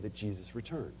be the day that Jesus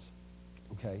returns.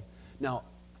 Okay? Now,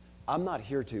 I'm not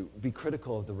here to be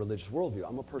critical of the religious worldview.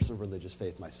 I'm a person of religious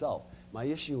faith myself. My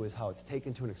issue is how it's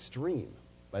taken to an extreme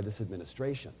by this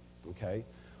administration. Okay?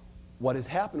 What has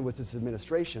happened with this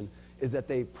administration is that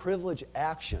they privilege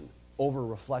action over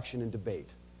reflection and debate.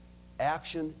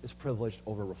 Action is privileged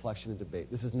over reflection and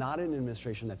debate. This is not an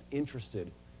administration that's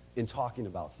interested in talking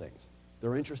about things.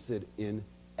 They're interested in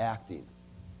acting.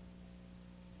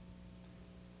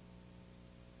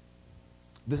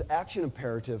 This action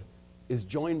imperative is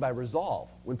joined by resolve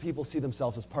when people see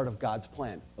themselves as part of God's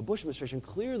plan. The Bush administration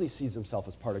clearly sees themselves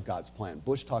as part of God's plan.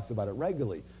 Bush talks about it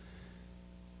regularly.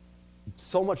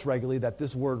 So much regularly that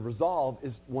this word resolve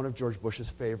is one of George Bush's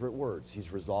favorite words.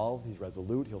 He's resolved, he's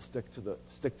resolute, he'll stick to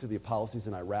the policies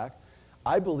in Iraq.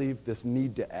 I believe this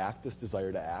need to act, this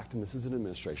desire to act, and this is an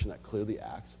administration that clearly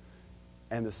acts,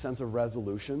 and the sense of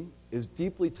resolution is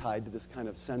deeply tied to this kind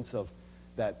of sense of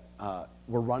that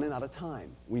we're running out of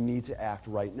time. We need to act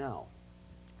right now.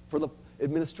 For the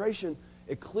administration,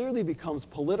 it clearly becomes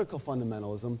political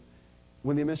fundamentalism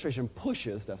when the administration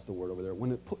pushes, that's the word over there, when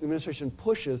the administration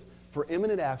pushes for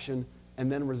imminent action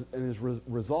and then is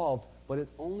resolved, but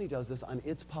it only does this on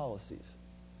its policies.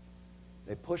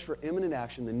 They push for imminent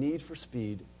action, the need for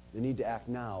speed, the need to act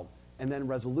now, and then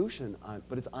resolution,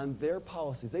 but it's on their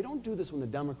policies. They don't do this when the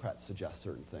Democrats suggest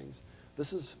certain things.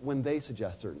 This is when they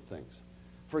suggest certain things.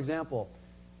 For example,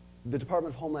 the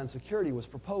Department of Homeland Security was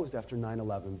proposed after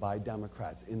 9/11 by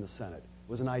Democrats in the Senate. It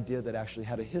was an idea that actually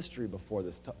had a history before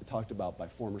this, talked about by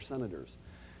former senators.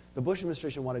 The Bush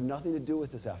administration wanted nothing to do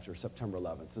with this after September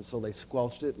 11th, and so they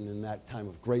squelched it, and in that time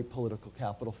of great political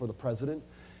capital for the president,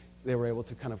 they were able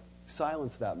to kind of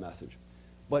silence that message.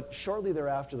 But shortly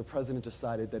thereafter, the president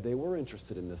decided that they were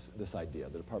interested in this idea,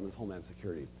 the Department of Homeland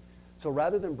Security. So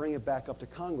rather than bring it back up to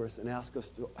Congress and ask us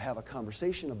to have a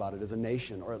conversation about it as a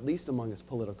nation, or at least among its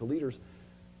political leaders,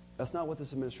 that's not what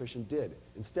this administration did.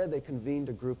 Instead, they convened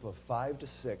a group of 5 to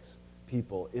 6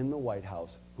 people in the White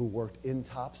House who worked in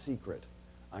top secret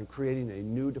on creating a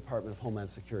new Department of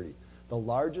Homeland Security, the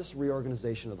largest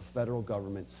reorganization of the federal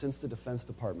government since the Defense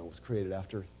Department was created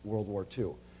after World War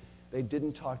II. They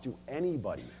didn't talk to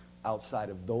anybody outside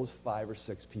of those 5 or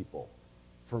 6 people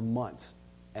for months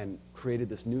and created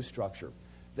this new structure.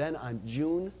 Then on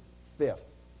June 5th,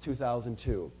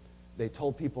 2002, they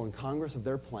told people in Congress of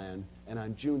their plan, and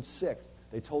on June 6th,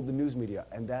 they told the news media,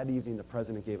 and that evening the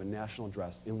president gave a national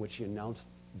address in which he announced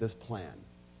this plan.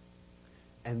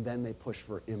 And then they pushed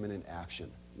for imminent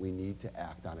action. We need to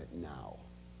act on it now.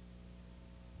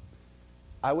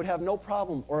 I would have no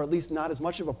problem, or at least not as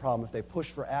much of a problem, if they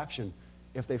pushed for action,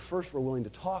 if they first were willing to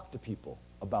talk to people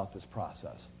about this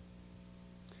process.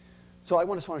 So I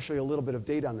just want to show you a little bit of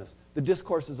data on this. The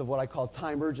discourses of what I call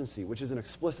time urgency, which is an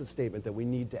explicit statement that we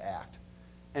need to act,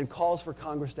 and calls for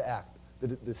Congress to act,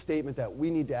 the statement that we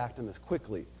need to act on this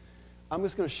quickly. I'm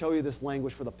just going to show you this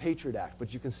language for the Patriot Act,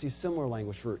 but you can see similar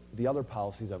language for the other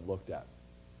policies I've looked at.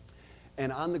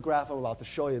 And on the graph I'm about to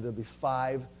show you, there'll be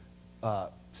 5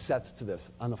 sets to this.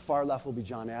 On the far left will be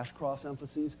John Ashcroft's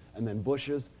emphases, and then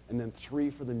Bush's, and then 3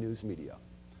 for the news media.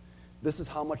 This is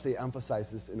how much they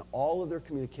emphasize this in all of their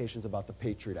communications about the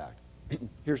Patriot Act.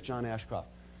 Here's John Ashcroft.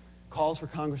 Calls for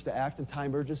Congress to act in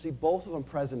time urgency, both of them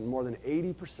present in more than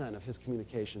 80% of his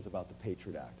communications about the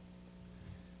Patriot Act.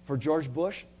 For George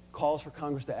Bush, calls for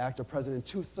Congress to act are present in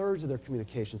 2/3 of their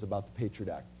communications about the Patriot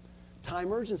Act.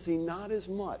 Time urgency, not as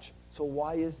much. So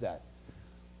why is that?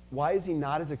 Why is he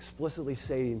not as explicitly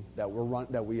saying that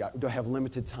we have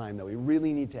limited time, that we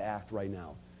really need to act right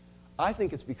now? I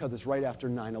think it's because it's right after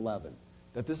 9/11.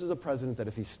 That this is a president that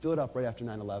if he stood up right after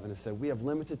 9/11 and said, we have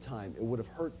limited time, it would have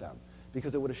hurt them.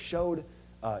 Because it would have showed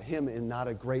him in not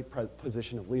a great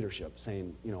position of leadership,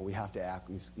 saying, we have to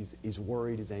act, he's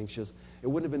worried, he's anxious. It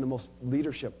wouldn't have been the most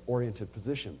leadership-oriented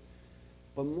position.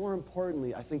 But more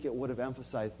importantly, I think it would have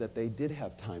emphasized that they did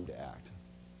have time to act.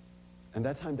 And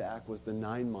that time to act was the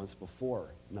 9 months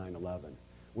before 9/11,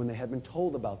 when they had been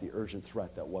told about the urgent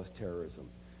threat that was terrorism.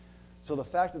 So the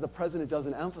fact that the president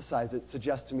doesn't emphasize it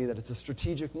suggests to me that it's a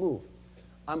strategic move.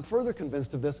 I'm further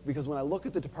convinced of this because when I look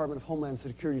at the Department of Homeland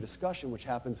Security discussion, which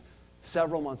happens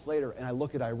several months later, and I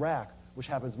look at Iraq, which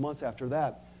happens months after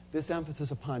that, this emphasis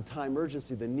upon time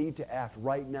urgency, the need to act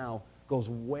right now, goes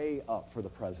way up for the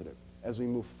president as we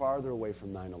move farther away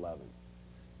from 9/11.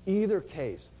 Either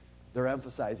case, they're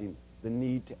emphasizing the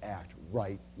need to act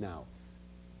right now.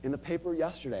 In the paper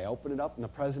yesterday, I opened it up, and the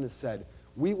president said,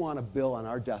 we want a bill on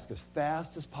our desk as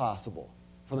fast as possible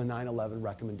for the 9/11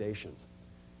 recommendations.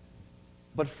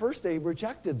 But first they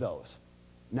rejected those.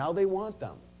 Now they want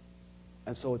them.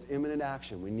 And so it's imminent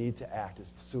action. We need to act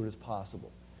as soon as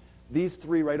possible. These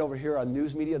three right over here on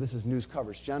news media, this is news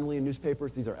coverage. Generally in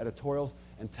newspapers, these are editorials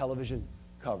and television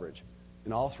coverage.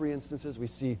 In all three instances, we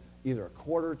see either a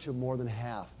quarter to more than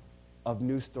half of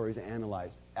news stories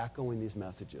analyzed echoing these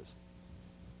messages.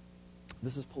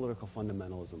 This is political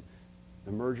fundamentalism,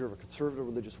 the merger of a conservative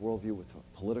religious worldview with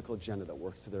a political agenda that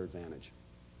works to their advantage.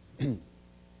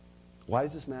 Why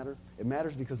does this matter? It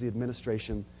matters because the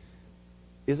administration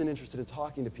isn't interested in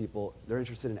talking to people, they're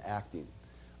interested in acting.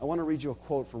 I want to read you a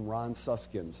quote from Ron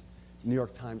Susskind's New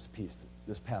York Times piece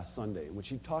this past Sunday, in which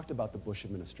he talked about the Bush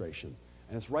administration.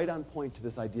 And it's right on point to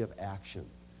this idea of action.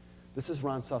 This is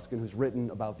Ron Suskind, who's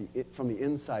written about from the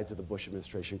insides of the Bush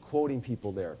administration, quoting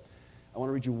people there. I want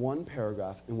to read you one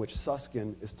paragraph in which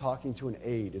Suskind is talking to an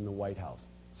aide in the White House,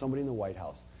 somebody in the White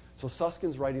House. So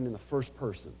Suskind's writing in the first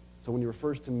person. So when he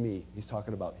refers to me, he's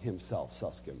talking about himself,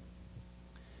 Suskind.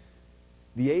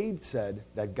 The aide said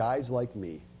that guys like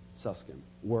me, Suskind,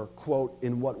 were, quote,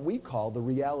 in what we call the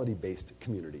reality-based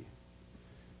community,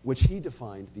 which he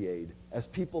defined, the aide, as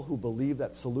people who believe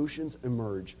that solutions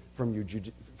emerge from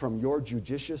your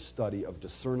judicious study of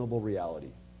discernible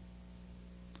reality.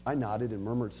 I nodded and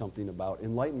murmured something about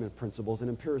Enlightenment principles and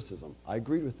empiricism. I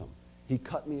agreed with him. He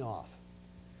cut me off.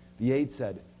 The aide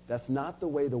said, that's not the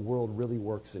way the world really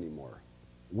works anymore.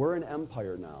 We're an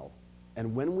empire now,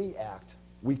 and when we act,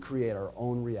 we create our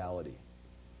own reality.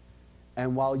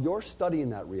 And while you're studying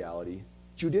that reality,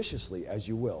 judiciously as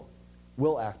you will,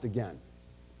 we'll act again,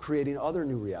 creating other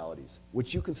new realities,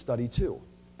 which you can study too.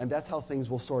 And that's how things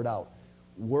will sort out.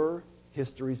 We're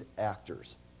history's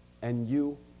actors, and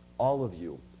you, all of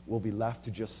you, will be left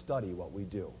to just study what we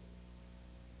do.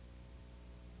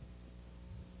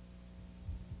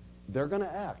 They're going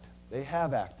to act. They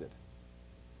have acted.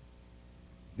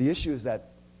 The issue is that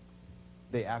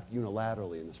they act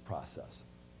unilaterally in this process.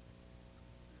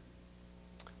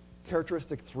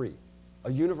 Characteristic 3,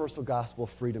 a universal gospel of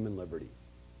freedom and liberty.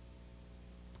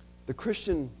 The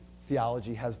Christian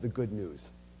theology has the good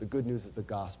news. The good news is the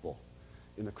gospel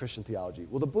in the Christian theology.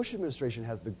 Well, the Bush administration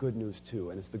has the good news too,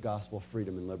 and it's the gospel of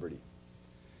freedom and liberty.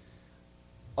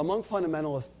 Among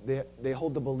fundamentalists, they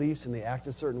hold the beliefs and they act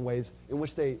in certain ways in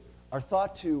which they are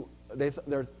thought to,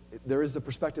 there is the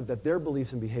perspective that their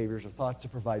beliefs and behaviors are thought to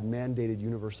provide mandated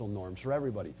universal norms for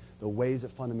everybody. The ways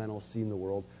that fundamentalists see the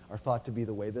world are thought to be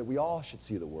the way that we all should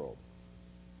see the world.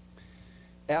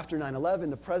 After 9/11,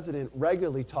 the president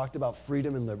regularly talked about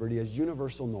freedom and liberty as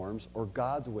universal norms or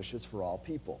God's wishes for all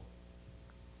people.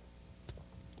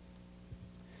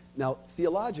 Now,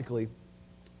 theologically,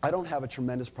 I don't have a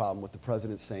tremendous problem with the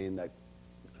president saying that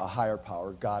a higher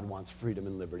power, God, wants freedom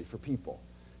and liberty for people.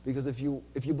 Because if you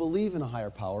believe in a higher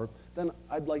power, then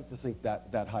I'd like to think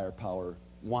that that higher power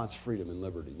wants freedom and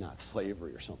liberty, not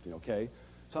slavery or something, okay?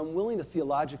 So I'm willing to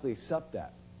theologically accept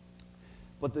that.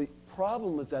 But the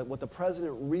problem is that what the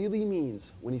president really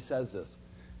means when he says this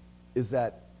is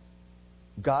that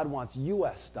God wants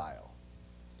U.S.-style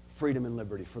freedom and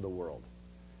liberty for the world.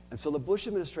 And so the Bush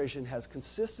administration has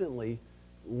consistently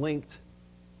linked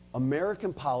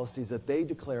American policies that they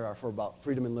declare are for about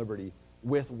freedom and liberty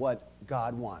with what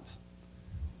God wants.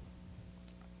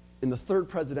 In the third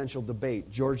presidential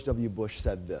debate, George W. Bush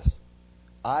said this,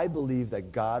 I believe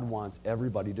that God wants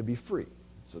everybody to be free.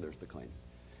 So there's the claim.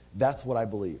 That's what I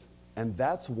believe. And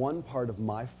that's one part of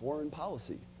my foreign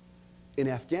policy. In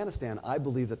Afghanistan, I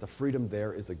believe that the freedom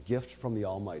there is a gift from the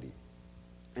Almighty.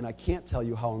 And I can't tell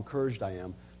you how encouraged I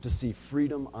am to see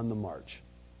freedom on the march.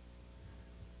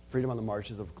 Freedom on the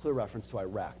march is a clear reference to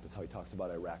Iraq. That's how he talks about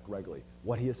Iraq regularly.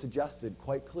 What he has suggested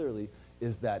quite clearly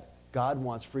is that God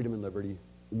wants freedom and liberty.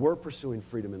 We're pursuing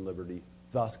freedom and liberty.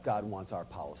 Thus, God wants our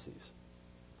policies.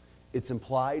 It's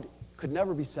implied, could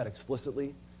never be said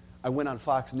explicitly. I went on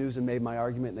Fox News and made my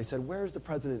argument, and they said, where has the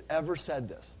president ever said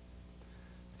this?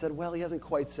 I said, well, he hasn't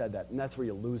quite said that, and that's where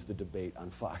you lose the debate on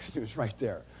Fox News right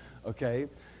there, okay?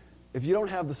 If you don't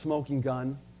have the smoking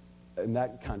gun, in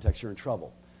that context, you're in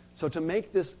trouble. So to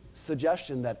make this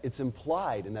suggestion that it's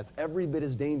implied and that's every bit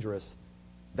as dangerous,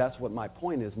 that's what my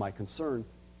point is. My concern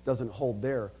doesn't hold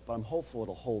there, but I'm hopeful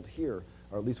it'll hold here,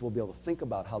 or at least we'll be able to think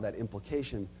about how that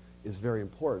implication is very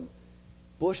important.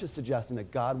 Bush is suggesting that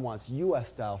God wants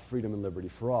U.S.-style freedom and liberty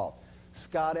for all.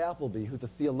 Scott Appleby, who's a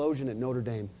theologian at Notre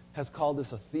Dame, has called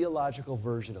this a theological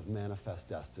version of manifest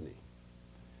destiny,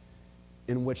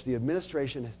 in which the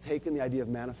administration has taken the idea of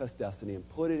manifest destiny and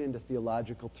put it into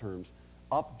theological terms,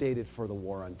 updated for the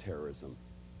war on terrorism.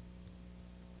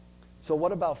 So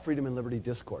what about freedom and liberty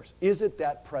discourse? Is it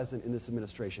that present in this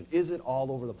administration? Is it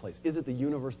all over the place? Is it the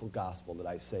universal gospel that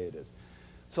I say it is?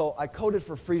 So I coded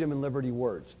for freedom and liberty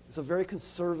words. It's a very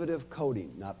conservative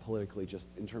coding, not politically, just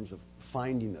in terms of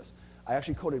finding this. I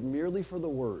actually quoted merely for the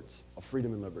words of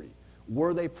freedom and liberty.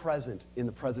 Were they present in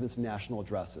the president's national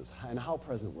addresses? And how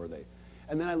present were they?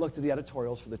 And then I looked at the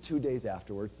editorials for the 2 days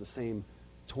afterwards, the same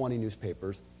 20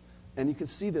 newspapers. And you can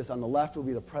see this. On the left will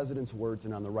be the president's words,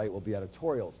 and on the right will be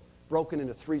editorials, broken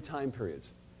into 3 time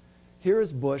periods. Here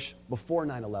is Bush before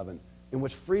 9/11, in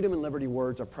which freedom and liberty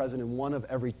words are present in 1 of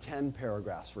every 10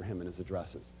 paragraphs for him in his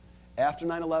addresses. After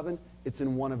 9/11, it's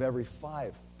in 1 of every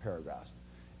 5 paragraphs.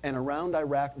 And around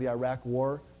Iraq, the Iraq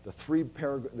War, the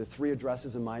three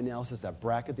addresses in my analysis that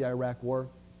bracket the Iraq War,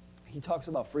 he talks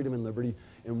about freedom and liberty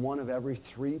in 1 of every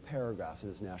 3 paragraphs in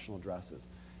his national addresses.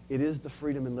 It is the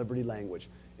freedom and liberty language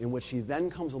in which he then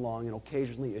comes along and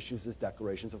occasionally issues his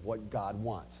declarations of what God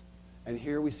wants. And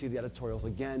here we see the editorials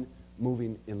again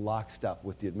moving in lockstep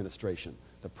with the administration,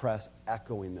 the press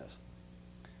echoing this.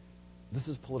 This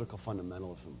is political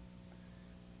fundamentalism.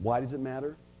 Why does it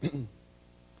matter?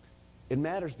 It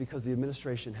matters because the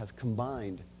administration has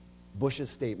combined Bush's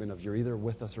statement of you're either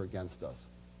with us or against us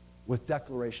with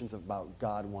declarations about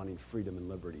God wanting freedom and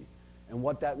liberty. And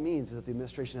what that means is that the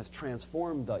administration has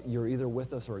transformed the you're either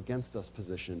with us or against us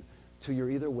position to you're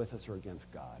either with us or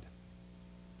against God.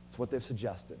 That's what they've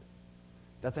suggested.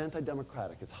 That's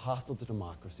anti-democratic. It's hostile to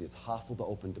democracy. It's hostile to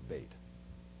open debate.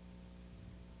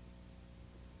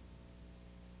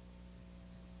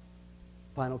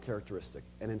 Final characteristic,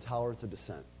 an intolerance of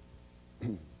dissent.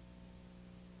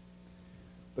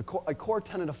 A core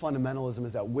tenet of fundamentalism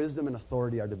is that wisdom and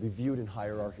authority are to be viewed in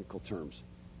hierarchical terms.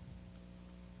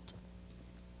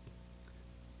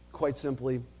 Quite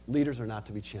simply, leaders are not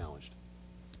to be challenged.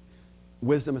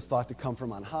 Wisdom is thought to come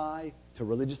from on high to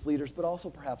religious leaders, but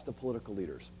also perhaps to political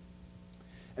leaders.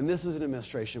 And this is an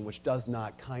administration which does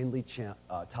not kindly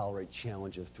tolerate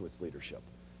challenges to its leadership.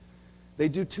 They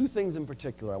do 2 things in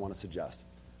particular I want to suggest.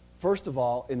 First of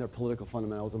all, in their political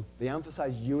fundamentalism, they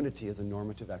emphasize unity as a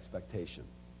normative expectation.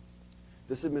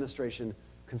 This administration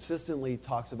consistently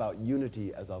talks about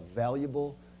unity as a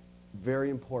valuable, very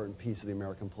important piece of the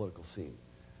American political scene.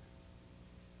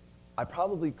 I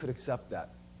probably could accept that,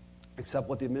 except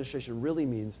what the administration really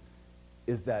means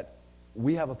is that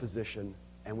we have a position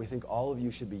and we think all of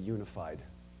you should be unified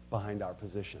behind our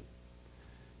position.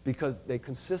 Because they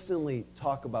consistently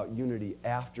talk about unity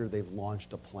after they've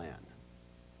launched a plan.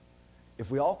 If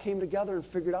we all came together and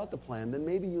figured out the plan, then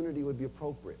maybe unity would be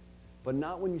appropriate. But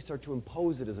not when you start to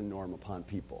impose it as a norm upon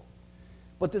people.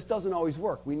 But this doesn't always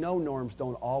work. We know norms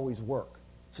don't always work.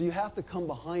 So you have to come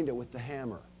behind it with the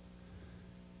hammer.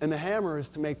 And the hammer is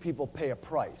to make people pay a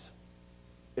price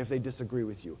if they disagree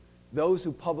with you. Those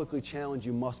who publicly challenge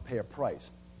you must pay a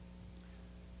price.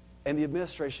 And the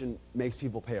administration makes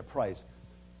people pay a price.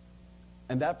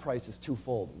 And that price is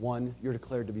twofold. 1, you're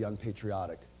declared to be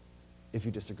unpatriotic if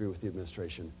you disagree with the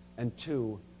administration. And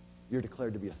 2, you're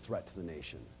declared to be a threat to the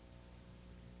nation.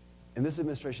 And this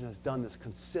administration has done this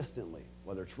consistently,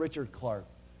 whether it's Richard Clark,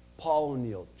 Paul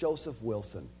O'Neill, Joseph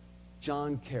Wilson,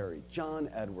 John Kerry, John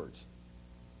Edwards.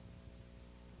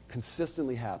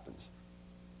 Consistently happens.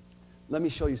 Let me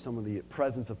show you some of the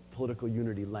presence of political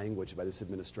unity language by this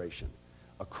administration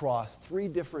across three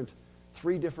different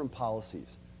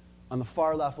policies. On the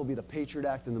far left will be the Patriot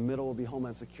Act, in the middle will be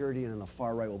Homeland Security, and on the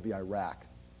far right will be Iraq.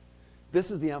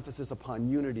 This is the emphasis upon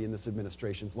unity in this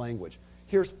administration's language.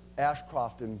 Here's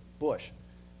Ashcroft and Bush.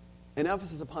 An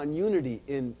emphasis upon unity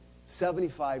in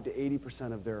 75 to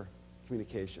 80% of their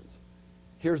communications.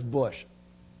 Here's Bush.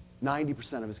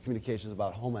 90% of his communications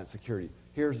about Homeland Security.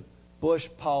 Here's Bush,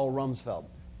 Powell, Rumsfeld.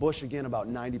 Bush, again, about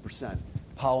 90%.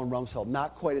 Powell and Rumsfeld,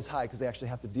 not quite as high because they actually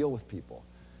have to deal with people.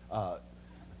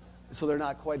 So they're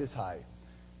not quite as high.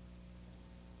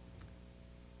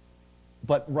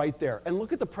 But right there. And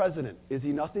look at the president. He's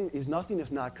nothing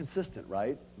if not consistent,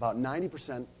 right? About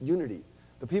 90% unity.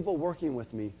 The people working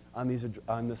with me on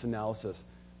this analysis,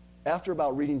 after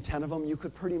about reading 10 of them, you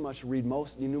could pretty much read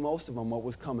you knew most of them, what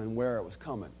was coming, where it was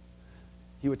coming.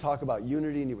 He would talk about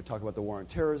unity, and he would talk about the war on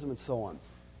terrorism, and so on.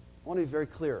 I want to be very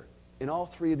clear. In all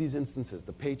 3 of these instances,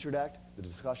 the Patriot Act, the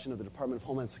discussion of the Department of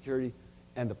Homeland Security,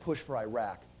 and the push for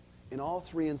Iraq, in all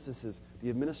 3 instances, the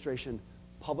administration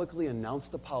publicly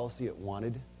announced the policy it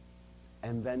wanted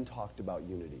and then talked about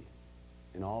unity.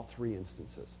 In all 3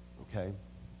 instances, okay?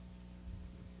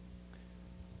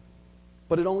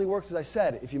 But it only works, as I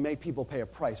said, if you make people pay a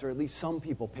price, or at least some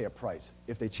people pay a price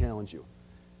if they challenge you.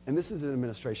 And this is an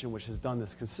administration which has done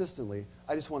this consistently.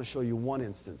 I just want to show you one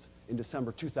instance in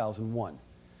December 2001.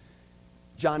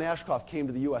 John Ashcroft came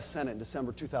to the U.S. Senate in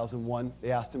December 2001.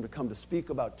 They asked him to come to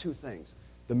speak about 2 things.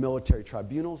 The military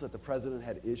tribunals that the president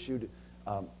had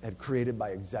had created by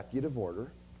executive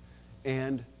order,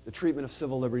 and the treatment of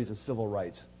civil liberties and civil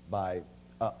rights by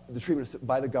the treatment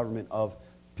by the government of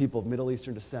people of Middle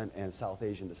Eastern descent and South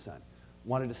Asian descent.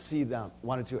 Wanted to see them,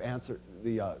 wanted to answer,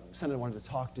 the senator wanted to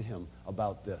talk to him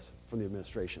about this from the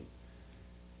administration.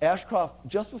 Ashcroft,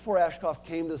 just before Ashcroft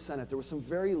came to the Senate, there was some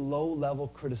very low-level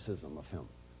criticism of him,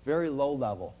 very low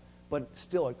level, but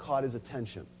still it caught his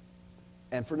attention.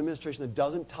 And for an administration that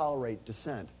doesn't tolerate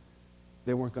dissent,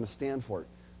 they weren't going to stand for it.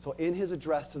 So in his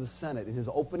address to the Senate, in his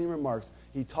opening remarks,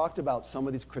 he talked about some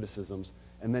of these criticisms,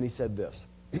 and then he said this: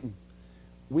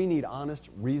 we need honest,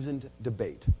 reasoned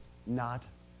debate, not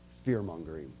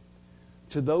fear-mongering.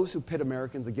 To those who pit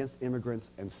Americans against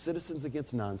immigrants and citizens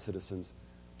against non-citizens,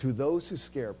 to those who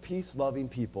scare peace-loving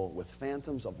people with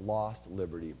phantoms of lost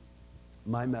liberty,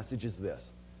 my message is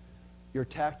this: your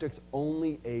tactics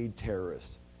only aid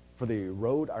terrorists, for they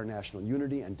erode our national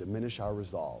unity and diminish our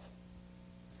resolve.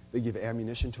 They give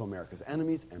ammunition to America's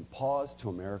enemies and pause to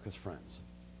America's friends.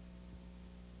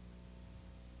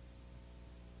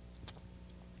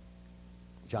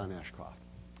 John Ashcroft.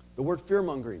 The word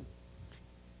fear-mongering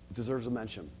deserves a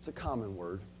mention. It's a common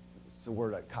word. It's a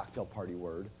word, a cocktail party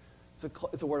word.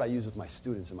 It's a word I use with my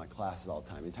students in my classes all the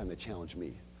time, anytime they challenge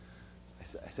me.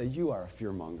 I say, you are a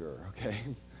fear-monger, okay?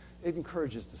 It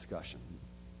encourages discussion.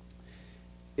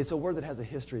 It's a word that has a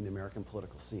history in the American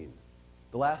political scene.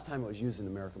 The last time it was used in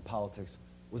American politics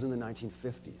was in the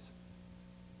 1950s,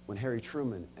 when Harry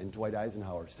Truman and Dwight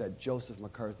Eisenhower said, Joseph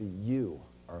McCarthy, you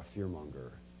are a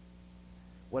fear-monger.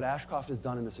 What Ashcroft has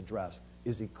done in this address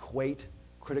is equate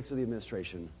critics of the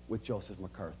administration with Joseph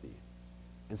McCarthy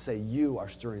and say, you are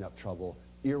stirring up trouble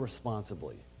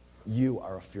irresponsibly. You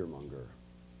are a fear-monger.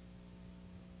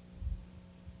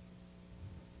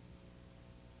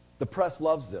 The press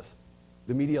loves this.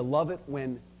 The media love it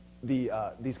when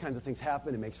these kinds of things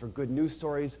happen. It makes for good news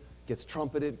stories, gets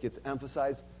trumpeted, gets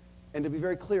emphasized. And to be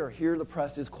very clear, here the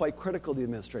press is quite critical of the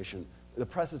administration. The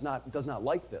press does not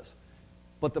like this.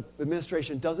 But the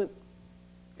administration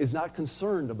is not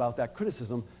concerned about that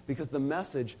criticism because the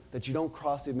message that you don't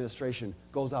cross the administration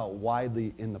goes out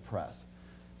widely in the press.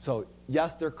 So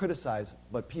yes, they're criticized,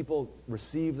 but people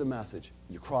receive the message.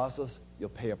 You cross us, you'll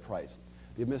pay a price.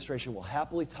 The administration will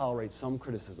happily tolerate some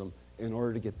criticism in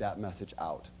order to get that message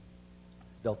out.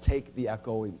 They'll take the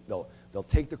echo, they'll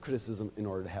take the criticism in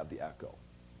order to have the echo.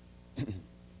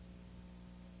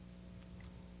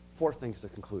 4 things to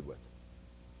conclude with.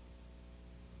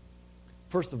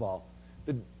 First of all,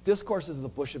 the discourses of the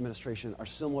Bush administration are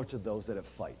similar to those that it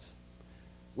fights.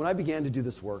 When I began to do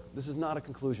this work, this is not a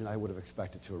conclusion I would have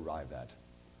expected to arrive at.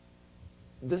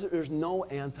 There's no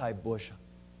anti-Bush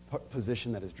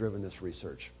position that has driven this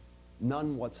research.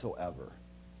 None whatsoever.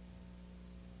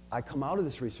 I come out of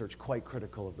this research quite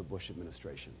critical of the Bush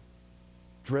administration,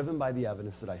 driven by the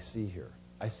evidence that I see here.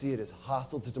 I see it as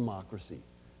hostile to democracy.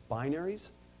 Binaries,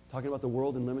 talking about the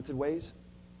world in limited ways,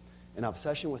 an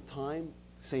obsession with time,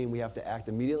 saying we have to act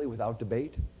immediately without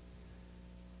debate,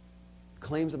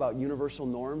 claims about universal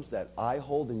norms that I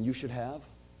hold and you should have,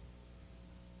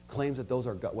 claims that those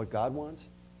are what God wants,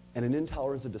 and an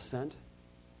intolerance of dissent.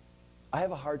 I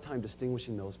have a hard time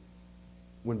distinguishing those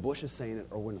when Bush is saying it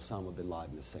or when Osama bin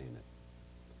Laden is saying it.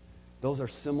 Those are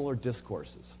similar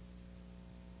discourses.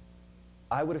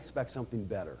 I would expect something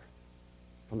better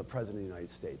from the President of the United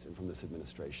States and from this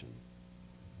administration.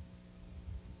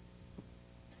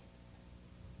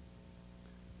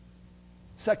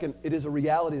 Second, it is a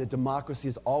reality that democracy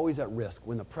is always at risk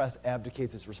when the press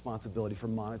abdicates its responsibility for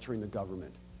monitoring the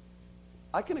government.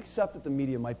 I can accept that the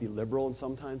media might be liberal and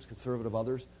sometimes conservative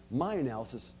others. My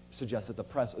analysis suggests that the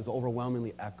press has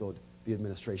overwhelmingly echoed the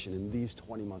administration in these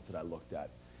 20 months that I looked at.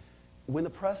 When the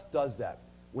press does that,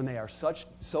 when they are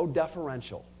so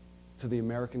deferential to the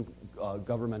American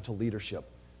governmental leadership,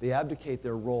 they abdicate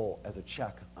their role as a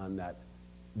check on that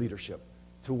leadership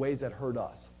to ways that hurt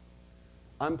us.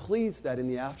 I'm pleased that in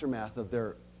the aftermath of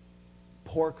their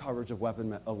poor coverage of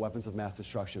weapons of mass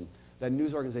destruction, that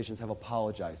news organizations have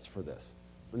apologized for this.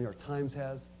 The New York Times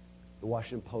has, the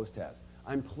Washington Post has.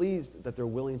 I'm pleased that they're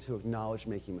willing to acknowledge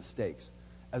making mistakes.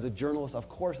 As a journalist, of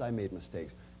course I made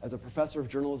mistakes. As a professor of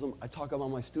journalism, I talk about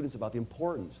my students about the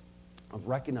importance of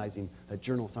recognizing that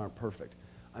journalists aren't perfect.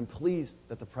 I'm pleased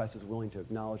that the press is willing to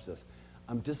acknowledge this.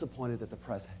 I'm disappointed that the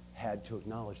press had to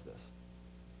acknowledge this.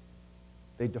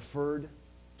 They deferred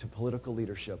to political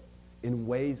leadership in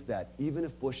ways that, even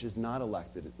if Bush is not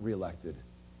reelected,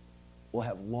 will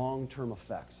have long-term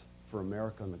effects for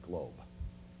America and the globe.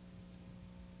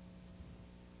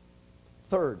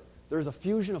 Third, there's a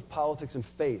fusion of politics and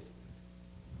faith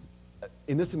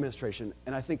in this administration,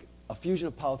 and I think a fusion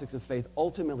of politics and faith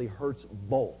ultimately hurts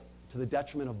both, to the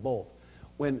detriment of both.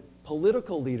 When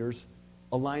political leaders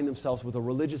align themselves with a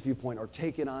religious viewpoint or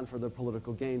take it on for their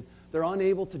political gain, they're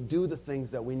unable to do the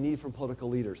things that we need from political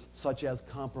leaders, such as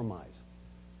compromise,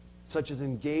 such as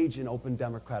engage in open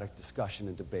democratic discussion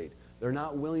and debate. They're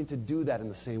not willing to do that in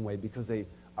the same way because they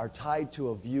are tied to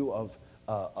a view of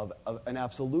an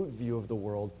absolute view of the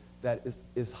world that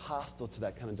is hostile to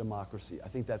that kind of democracy. I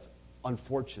think that's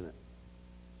unfortunate.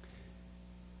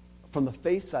 From the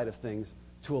faith side of things,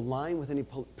 to align with any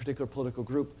particular political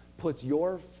group puts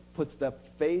the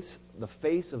face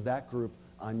of that group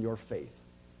on your faith.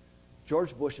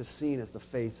 George Bush is seen as the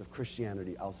face of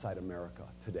Christianity outside America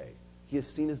today. He is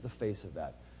seen as the face of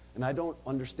that. And I don't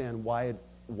understand why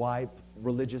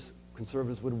religious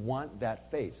conservatives would want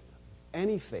that face.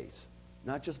 Any face,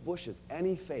 not just Bush's,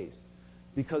 any face.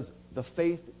 Because the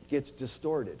faith gets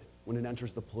distorted when it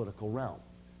enters the political realm,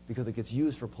 because it gets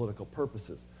used for political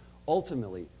purposes.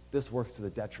 Ultimately, this works to the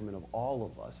detriment of all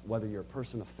of us, whether you're a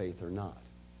person of faith or not.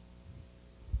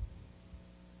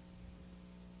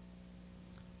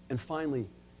 And finally,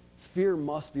 fear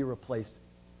must be replaced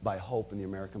by hope in the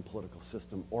American political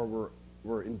system, or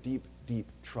we're in deep, deep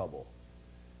trouble.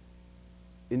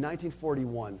 In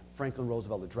 1941, Franklin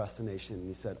Roosevelt addressed the nation, and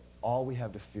he said, "All we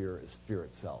have to fear is fear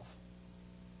itself."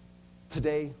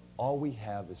 Today, all we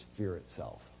have is fear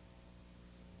itself.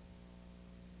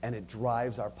 And it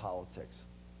drives our politics.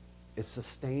 It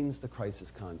sustains the crisis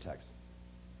context.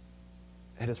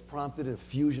 It has prompted a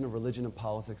fusion of religion and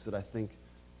politics that I think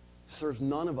serves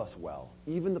none of us well,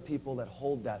 even the people that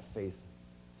hold that faith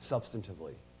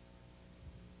substantively.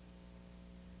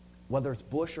 Whether it's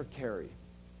Bush or Kerry,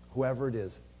 whoever it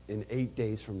is, in 8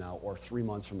 days from now or 3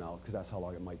 months from now, because that's how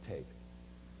long it might take,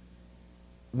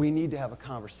 we need to have a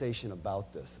conversation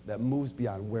about this that moves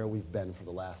beyond where we've been for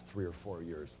the last 3 or 4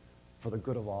 years, for the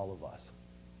good of all of us.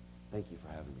 Thank you for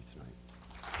having me tonight.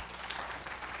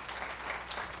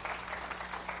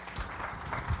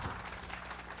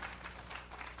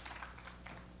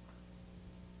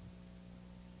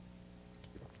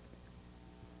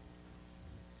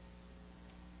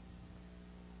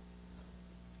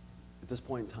 At this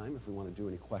point in time, if we want to do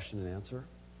any question and answer,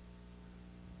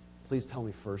 please tell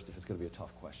me first if it's going to be a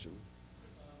tough question.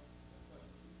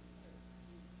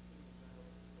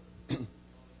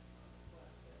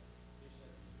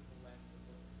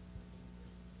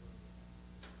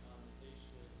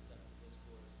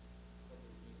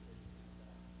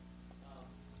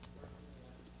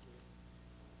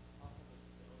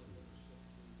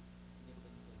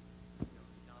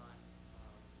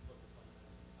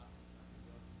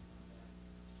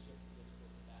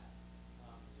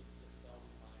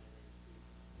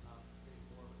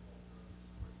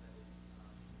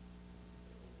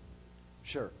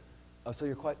 Sure. So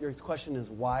your question is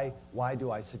why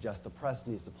do I suggest the press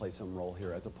needs to play some role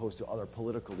here as opposed to other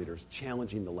political leaders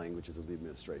challenging the languages of the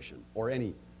administration or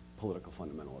any political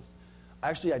fundamentalist?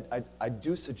 Actually, I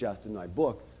do suggest in my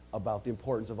book about the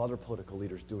importance of other political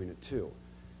leaders doing it too.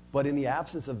 But in the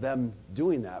absence of them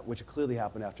doing that, which clearly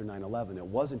happened after 9/11, it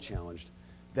wasn't challenged,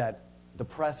 that the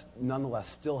press nonetheless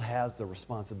still has the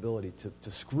responsibility to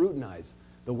scrutinize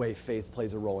the way faith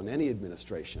plays a role in any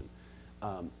administration.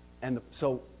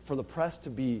 So for the press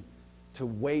to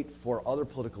wait for other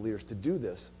political leaders to do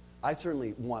this, I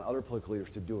certainly want other political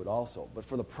leaders to do it also. But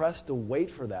for the press to wait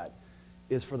for that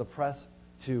is for the press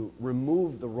to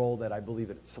remove the role that I believe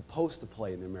it's supposed to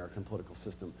play in the American political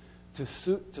system, to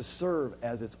serve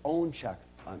as its own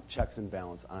checks and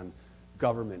balance on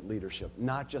government leadership,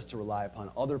 not just to rely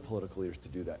upon other political leaders to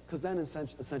do that. Because then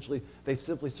essentially they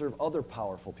simply serve other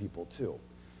powerful people too.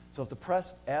 So if the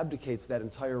press abdicates that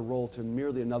entire role to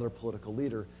merely another political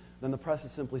leader, then the press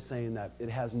is simply saying that it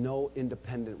has no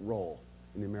independent role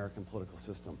in the American political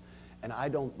system. And I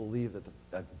don't believe that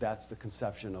that's the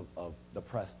conception of the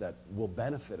press that will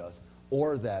benefit us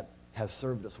or that has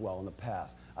served us well in the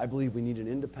past. I believe we need an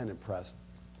independent press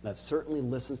that certainly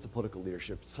listens to political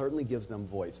leadership, certainly gives them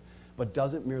voice, but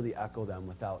doesn't merely echo them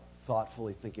without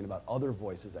thoughtfully thinking about other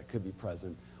voices that could be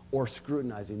present or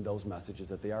scrutinizing those messages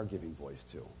that they are giving voice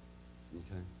to.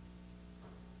 Okay.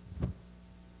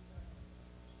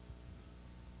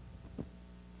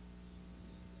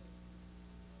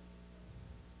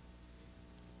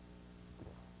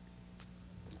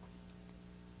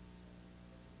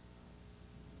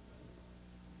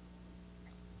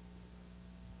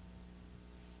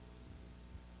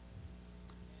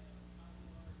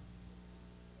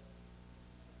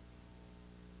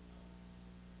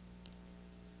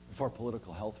 Before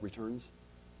political health returns.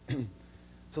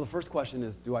 So the first question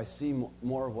is, do I see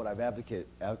more of what I've advocated?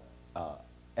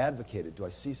 Do I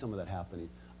see some of that happening?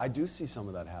 I do see some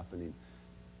of that happening.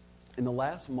 In the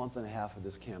last month and a half of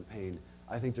this campaign,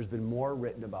 I think there's been more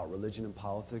written about religion and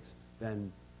politics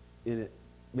than in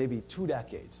maybe 2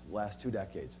 decades, last 2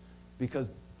 decades,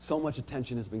 because so much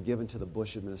attention has been given to the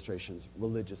Bush administration's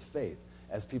religious faith.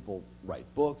 As people write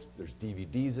books, there's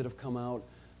DVDs that have come out,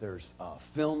 there's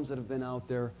films that have been out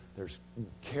there, there's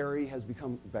Kerry has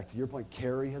become, back to your point,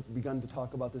 Kerry has begun to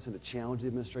talk about this and to challenge the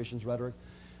administration's rhetoric.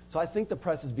 So I think the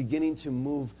press is beginning to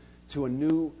move to a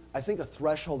new, I think a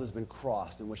threshold has been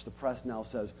crossed in which the press now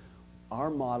says, our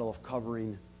model of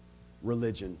covering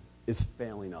religion is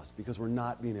failing us because we're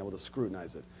not being able to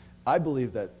scrutinize it. I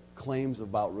believe that claims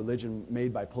about religion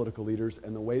made by political leaders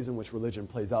and the ways in which religion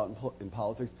plays out in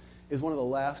politics is one of the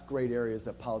last great areas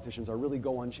that politicians are really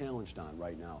go unchallenged on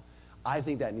right now. I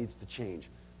think that needs to change.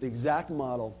 The exact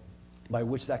model by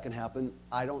which that can happen,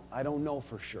 I don't know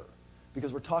for sure,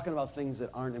 because we're talking about things that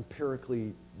aren't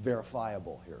empirically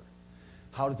verifiable here.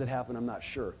 How does it happen? I'm not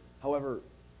sure. However,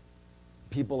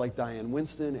 people like Diane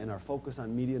Winston and our focus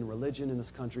on media and religion in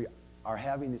this country are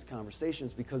having these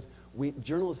conversations because if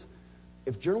journalists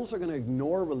are going to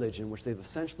ignore religion, which they've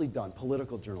essentially done,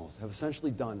 political journalists have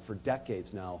essentially done for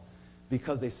decades now,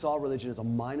 because they saw religion as a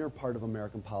minor part of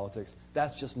American politics,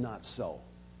 that's just not so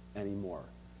anymore.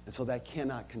 And so that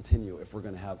cannot continue if we're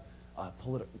going to have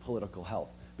political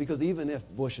health. Because even if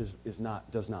Bush does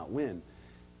not win,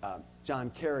 John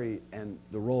Kerry and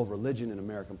the role of religion in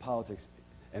American politics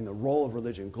and the role of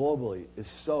religion globally is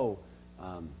so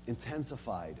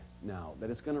intensified now that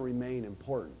it's going to remain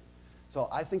important. So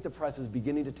I think the press is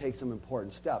beginning to take some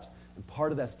important steps, and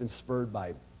part of that's been spurred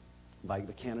by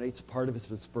the candidates, part of it's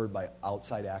been spurred by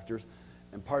outside actors,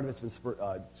 and part of it's been spurred,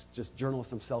 just journalists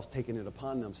themselves taking it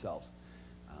upon themselves.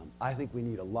 I think we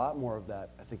need a lot more of that.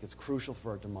 I think it's crucial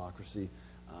for our democracy,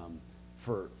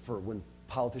 for when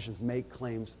politicians make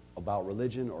claims about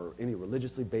religion or any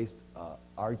religiously based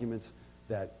arguments,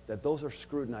 that those are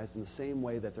scrutinized in the same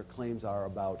way that their claims are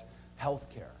about health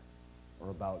care or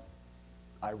about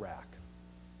Iraq.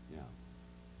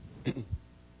 Yeah.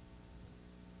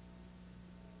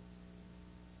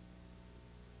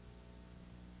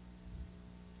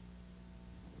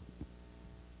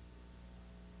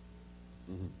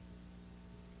 Mm-hmm.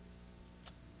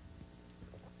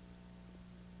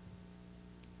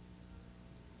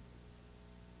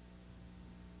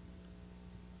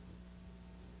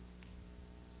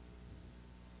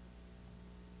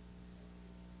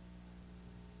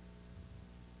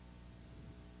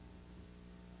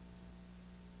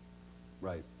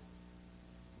 Right.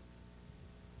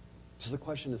 So the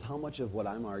question is, how much of what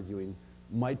I'm arguing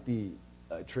might be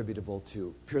attributable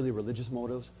to purely religious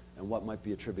motives and what might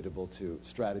be attributable to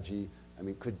strategy? I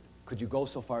mean, could you go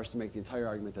so far as to make the entire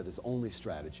argument that it's only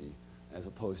strategy as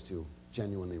opposed to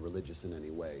genuinely religious in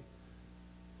any way?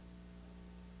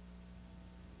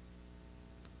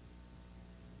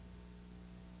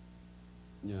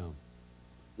 Yeah.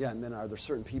 Yeah, and then are there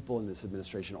certain people in this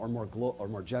administration, or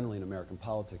more generally in American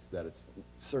politics, that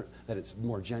it's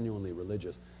more genuinely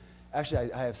religious?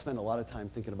 Actually, I have spent a lot of time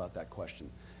thinking about that question,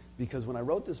 because when I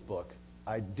wrote this book,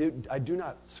 I do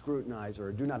not scrutinize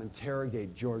or do not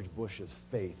interrogate George Bush's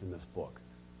faith in this book.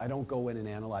 I don't go in and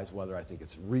analyze whether I think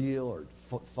it's real or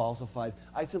falsified.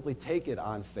 I simply take it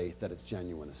on faith that it's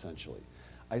genuine, essentially.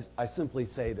 I simply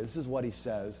say that this is what he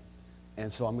says,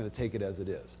 and so I'm going to take it as it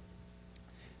is.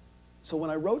 So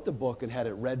when I wrote the book and had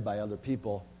it read by other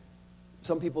people,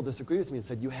 some people disagreed with me and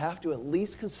said, you have to at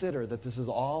least consider that this is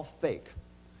all fake.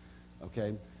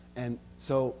 Okay? And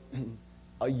so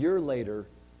a year later,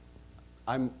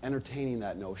 I'm entertaining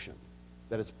that notion,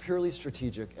 that it's purely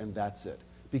strategic and that's it.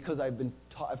 Because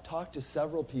I've talked to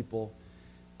several people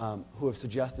who have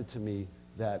suggested to me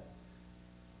that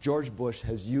George Bush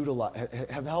has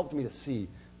have helped me to see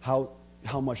how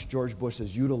much George Bush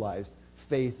has utilized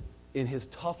faith in his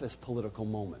toughest political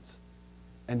moments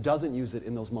and doesn't use it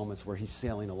in those moments where he's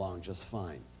sailing along just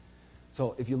fine.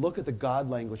 So if you look at the God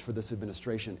language for this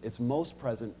administration, it's most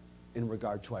present in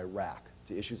regard to Iraq,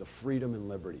 to issues of freedom and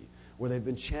liberty, where they've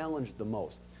been challenged the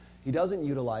most. He doesn't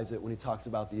utilize it when he talks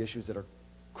about the issues that are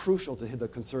crucial to the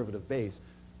conservative base,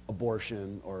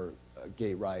 abortion or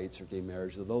gay rights or gay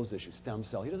marriage, or those issues, stem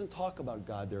cell. He doesn't talk about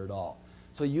God there at all.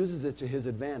 So he uses it to his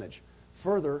advantage.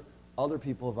 Further, other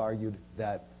people have argued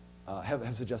that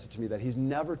have suggested to me that he's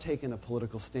never taken a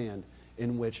political stand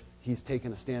in which he's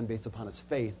taken a stand based upon his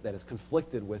faith that is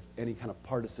conflicted with any kind of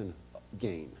partisan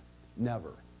gain.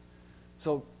 Never.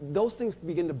 So those things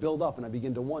begin to build up, and I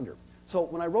begin to wonder. So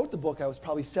when I wrote the book, I was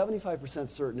probably 75%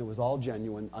 certain it was all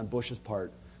genuine on Bush's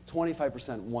part,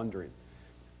 25% wondering.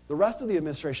 The rest of the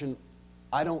administration,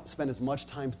 I don't spend as much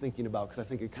time thinking about because I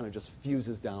think it kind of just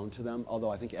fuses down to them,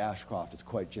 although I think Ashcroft is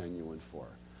quite genuine for.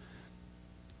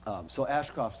 So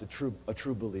Ashcroft's a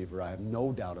true believer. I have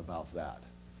no doubt about that.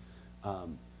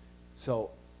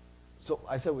 So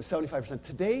I said it was 75%.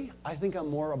 Today, I think I'm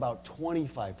more about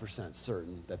 25%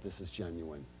 certain that this is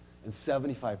genuine, and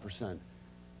 75%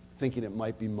 thinking it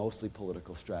might be mostly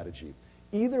political strategy.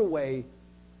 Either way,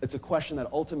 it's a question that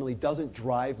ultimately doesn't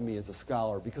drive me as a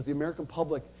scholar, because the American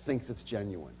public thinks it's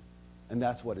genuine, and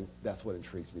that's what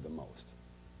intrigues me the most.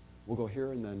 We'll go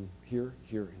here, and then here,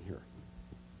 here, and here.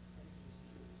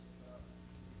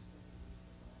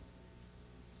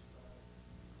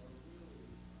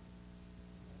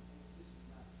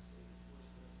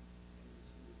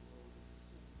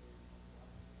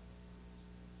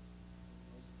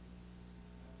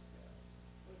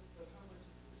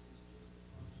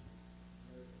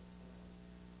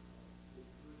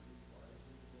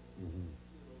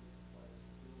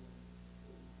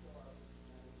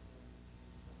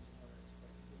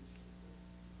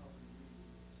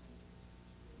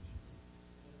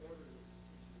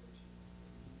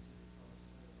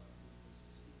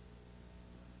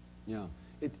 Yeah,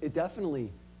 it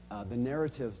definitely, the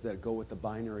narratives that go with the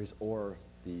binaries or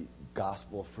the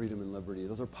gospel of freedom and liberty,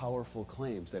 those are powerful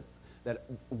claims that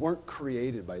weren't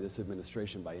created by this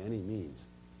administration by any means.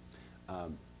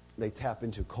 They tap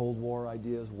into Cold War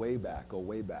ideas go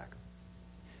way back.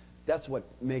 That's what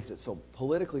makes it so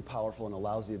politically powerful and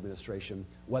allows the administration,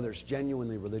 whether it's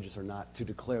genuinely religious or not, to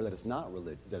declare that it's not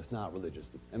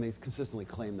religious. And they consistently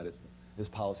claim that his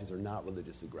policies are not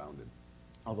religiously grounded,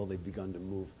 although they've begun to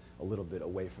move a little bit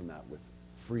away from that with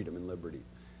freedom and liberty.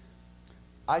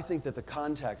 I think that the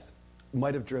context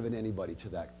might have driven anybody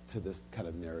to this kind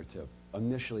of narrative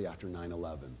initially after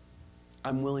 9/11.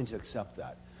 I'm willing to accept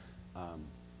that.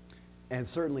 And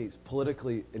certainly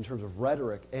politically, in terms of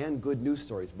rhetoric and good news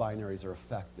stories, binaries are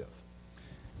effective.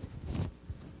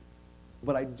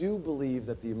 But I do believe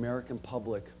that the American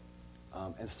public,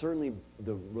 and certainly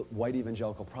the white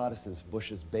evangelical Protestants,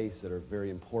 Bush's base that are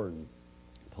very important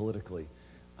politically,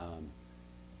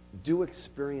 do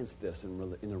experience this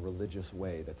in a religious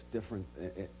way that's different.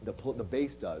 The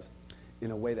base does,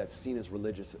 in a way that's seen as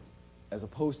religious, as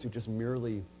opposed to just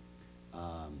merely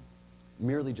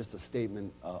just a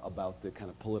statement about the kind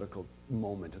of political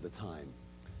moment of the time.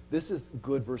 This is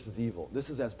good versus evil. This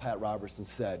is, as Pat Robertson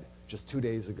said just 2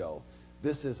 days ago,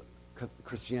 this is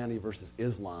Christianity versus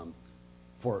Islam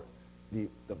for the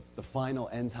final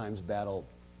end times battle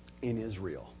in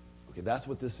Israel. Okay, that's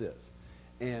what this is.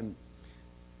 And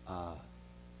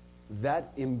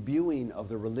that imbuing of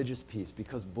the religious piece,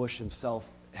 because Bush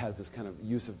himself has this kind of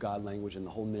use of God language and the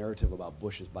whole narrative about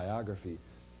Bush's biography,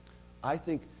 I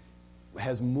think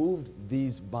has moved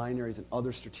these binaries and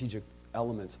other strategic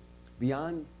elements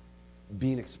beyond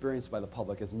being experienced by the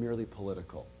public as merely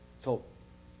political. So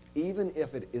even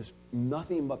if it is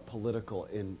nothing but political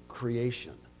in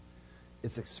creation,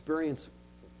 its experience,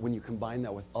 when you combine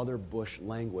that with other Bush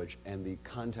language and the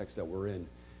context that we're in,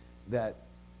 that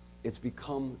it's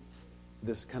become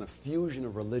this kind of fusion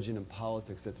of religion and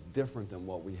politics that's different than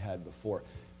what we had before.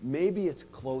 Maybe it's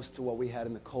close to what we had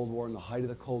in the Cold War, in the height of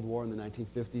the Cold War in the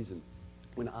 1950s, and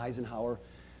when Eisenhower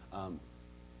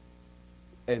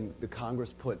and the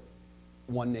Congress put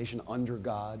one nation under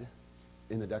God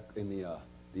in the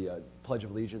Pledge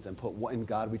of Allegiance, and put in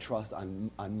God we trust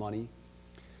on money.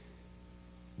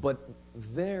 But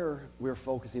there we're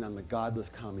focusing on the godless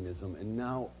communism, and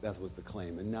now that was the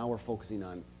claim, and now we're focusing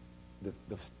on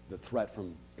the threat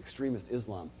from extremist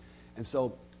Islam. And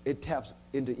so it taps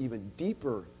into even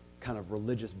deeper kind of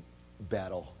religious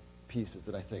battle pieces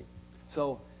that I think.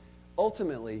 So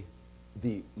ultimately,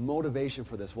 the motivation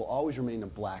for this will always remain a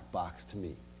black box to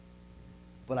me.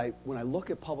 But when I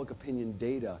look at public opinion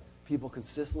data, people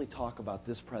consistently talk about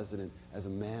this president as a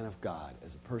man of God,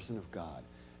 as a person of God.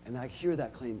 And I hear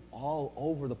that claim all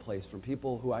over the place from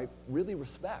people who I really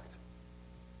respect.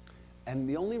 And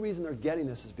the only reason they're getting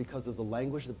this is because of the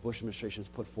language the Bush administration has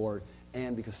put forward,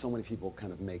 and because so many people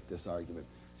kind of make this argument.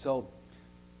 So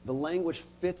the language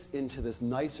fits into this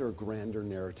nicer, grander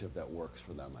narrative that works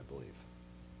for them, I believe.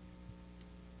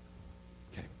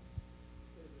 Okay.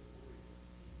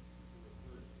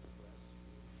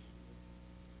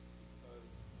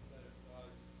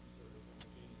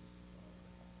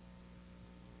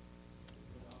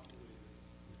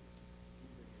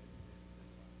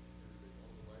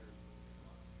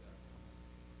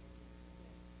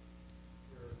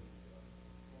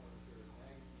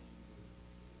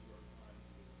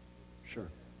 Sure.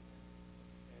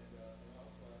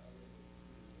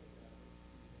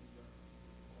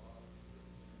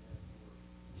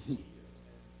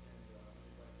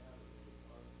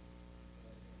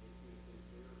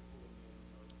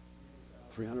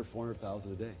 $300,000,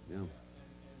 $400,000 a day, yeah.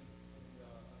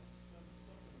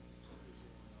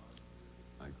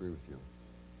 agree with you.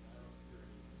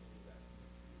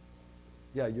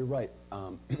 Yeah, you're right.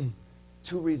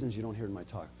 Two reasons you don't hear in my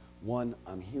talk. One,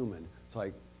 I'm human, so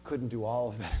I couldn't do all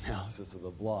of that analysis of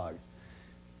the blogs.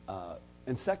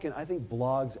 And second, I think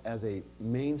blogs as a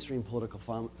mainstream political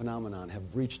phenomenon have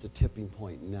reached a tipping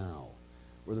point now,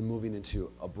 where they're moving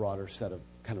into a broader set of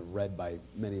kind of read by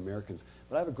many Americans.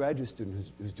 But I have a graduate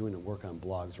student who's doing work on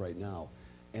blogs right now.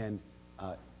 And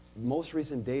most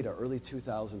recent data, early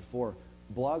 2004,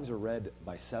 blogs are read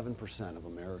by 7% of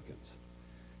Americans.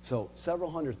 So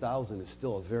several hundred thousand is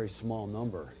still a very small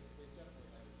number.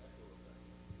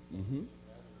 Mm-hmm.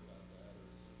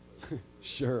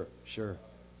 Sure, sure.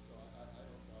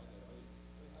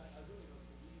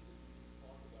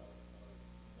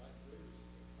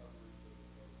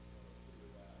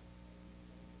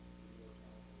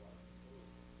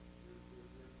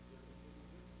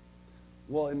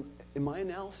 Well, in my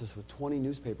analysis with 20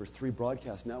 newspapers, 3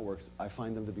 broadcast networks, I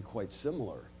find them to be quite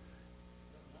similar.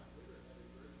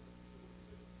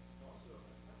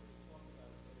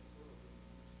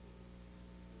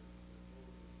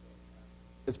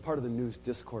 It's part of the news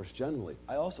discourse generally.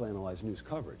 I also analyze news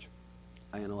coverage.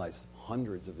 I analyze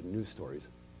hundreds of news stories,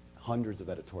 hundreds of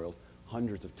editorials,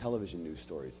 hundreds of television news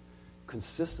stories.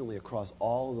 Consistently across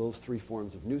all of those 3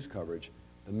 forms of news coverage,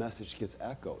 the message gets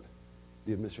echoed.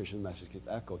 The administration's message gets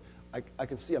echoed. I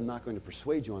can see I'm not going to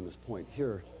persuade you on this point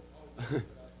here.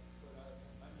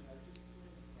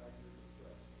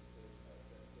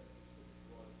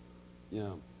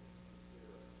 Yeah.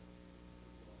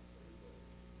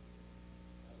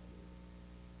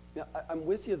 Yeah, I'm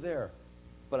with you there,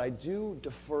 but I do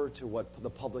defer to what the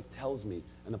public tells me,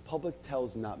 and the public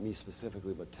tells, not me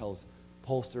specifically, but tells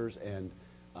pollsters and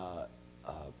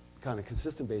kind of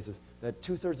consistent basis that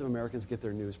 2/3 of Americans get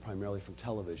their news primarily from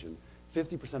television.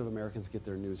 50% of Americans get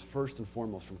their news first and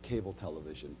foremost from cable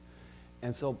television.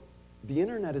 And so the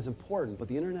internet is important, but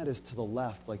the internet is to the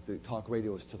left like the talk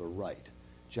radio is to the right,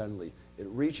 generally. It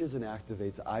reaches and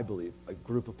activates, I believe, a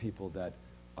group of people that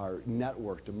are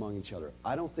networked among each other.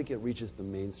 I don't think it reaches the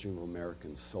mainstream of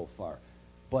Americans so far,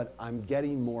 but I'm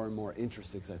getting more and more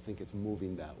interested because I think it's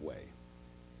moving that way.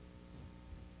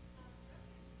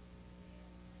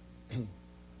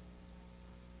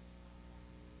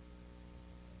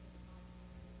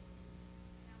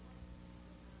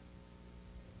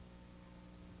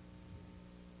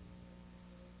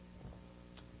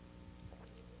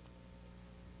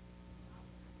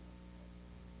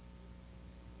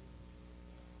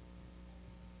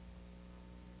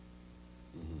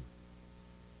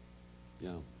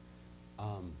 Yeah.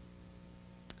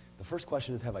 The first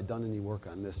question is, have I done any work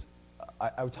on this?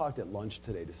 I talked at lunch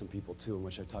today to some people, too, in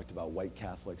which I talked about white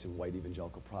Catholics and white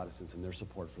evangelical Protestants and their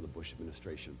support for the Bush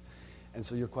administration. And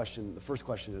so your question, the first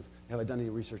question is, have I done any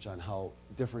research on how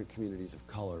different communities of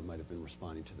color might have been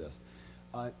responding to this?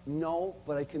 No,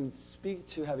 but I can speak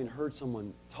to having heard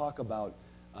someone talk about,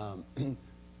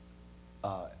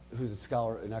 who's a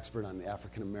scholar, an expert on the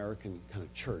African-American kind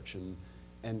of church,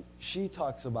 and she has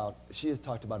talked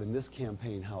about in this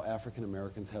campaign how African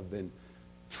Americans have been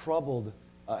troubled,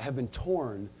 have been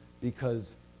torn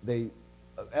because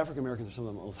African Americans are some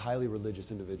of the most highly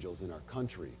religious individuals in our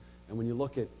country. And when you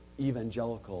look at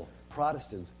evangelical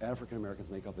Protestants, African Americans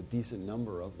make up a decent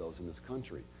number of those in this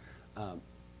country.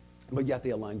 But yet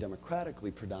they align democratically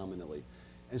predominantly.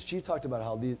 And she talked about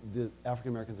how the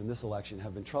African Americans in this election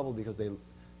have been troubled because they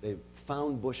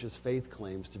found Bush's faith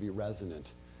claims to be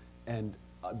resonant.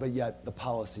 But yet the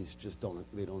policies just don't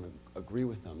agree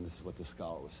with them. This is what the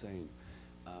scholar was saying.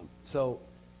 So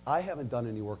I haven't done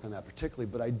any work on that particularly,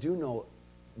 but I do know,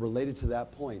 related to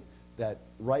that point, that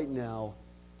right now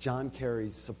John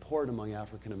Kerry's support among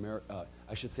African Americans,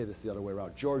 I should say this the other way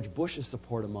around, George Bush's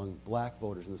support among black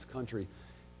voters in this country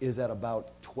is at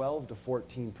about 12 to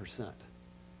 14%,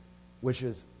 which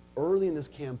is early in this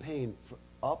campaign,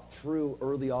 up through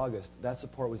early August, that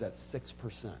support was at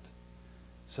 6%.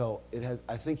 So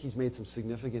I think he's made some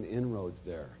significant inroads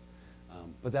there.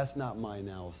 But that's not my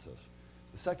analysis.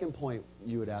 The second point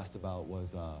you had asked about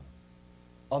was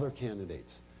other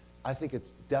candidates. I think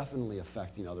it's definitely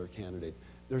affecting other candidates.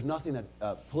 There's nothing that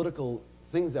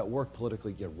things that work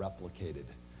politically get replicated.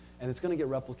 And it's going to get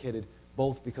replicated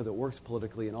both because it works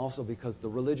politically and also because the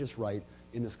religious right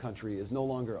in this country is no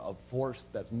longer a force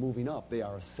that's moving up. They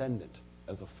are ascendant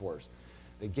as a force.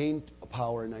 They gained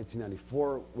power in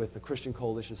 1994 with the Christian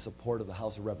Coalition's support of the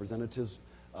House of Representatives,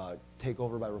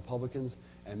 takeover by Republicans,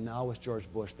 and now with George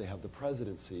Bush, they have the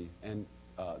presidency and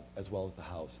as well as the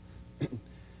House.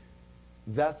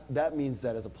 That means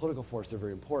that as a political force, they're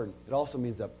very important. It also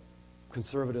means that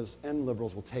conservatives and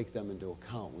liberals will take them into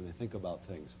account when they think about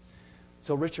things.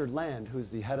 So Richard Land,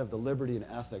 who's the head of the Liberty and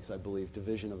Ethics, I believe,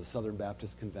 division of the Southern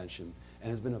Baptist Convention,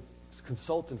 and has been a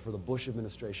consultant for the Bush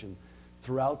administration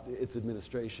throughout its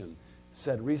administration,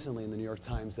 said recently in the New York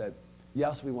Times that,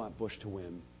 yes, we want Bush to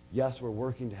win. Yes, we're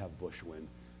working to have Bush win.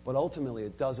 But ultimately,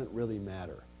 it doesn't really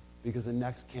matter because the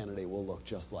next candidate will look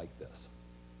just like this.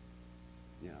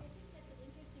 Yeah. I think that's an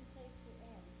interesting place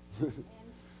to end.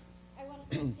 And I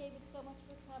want to thank David so much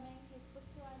for coming. His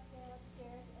books are on sale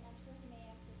upstairs, and I'm sure he may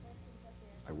answer questions up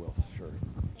there. I will, sure.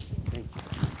 Thank you. Thank you.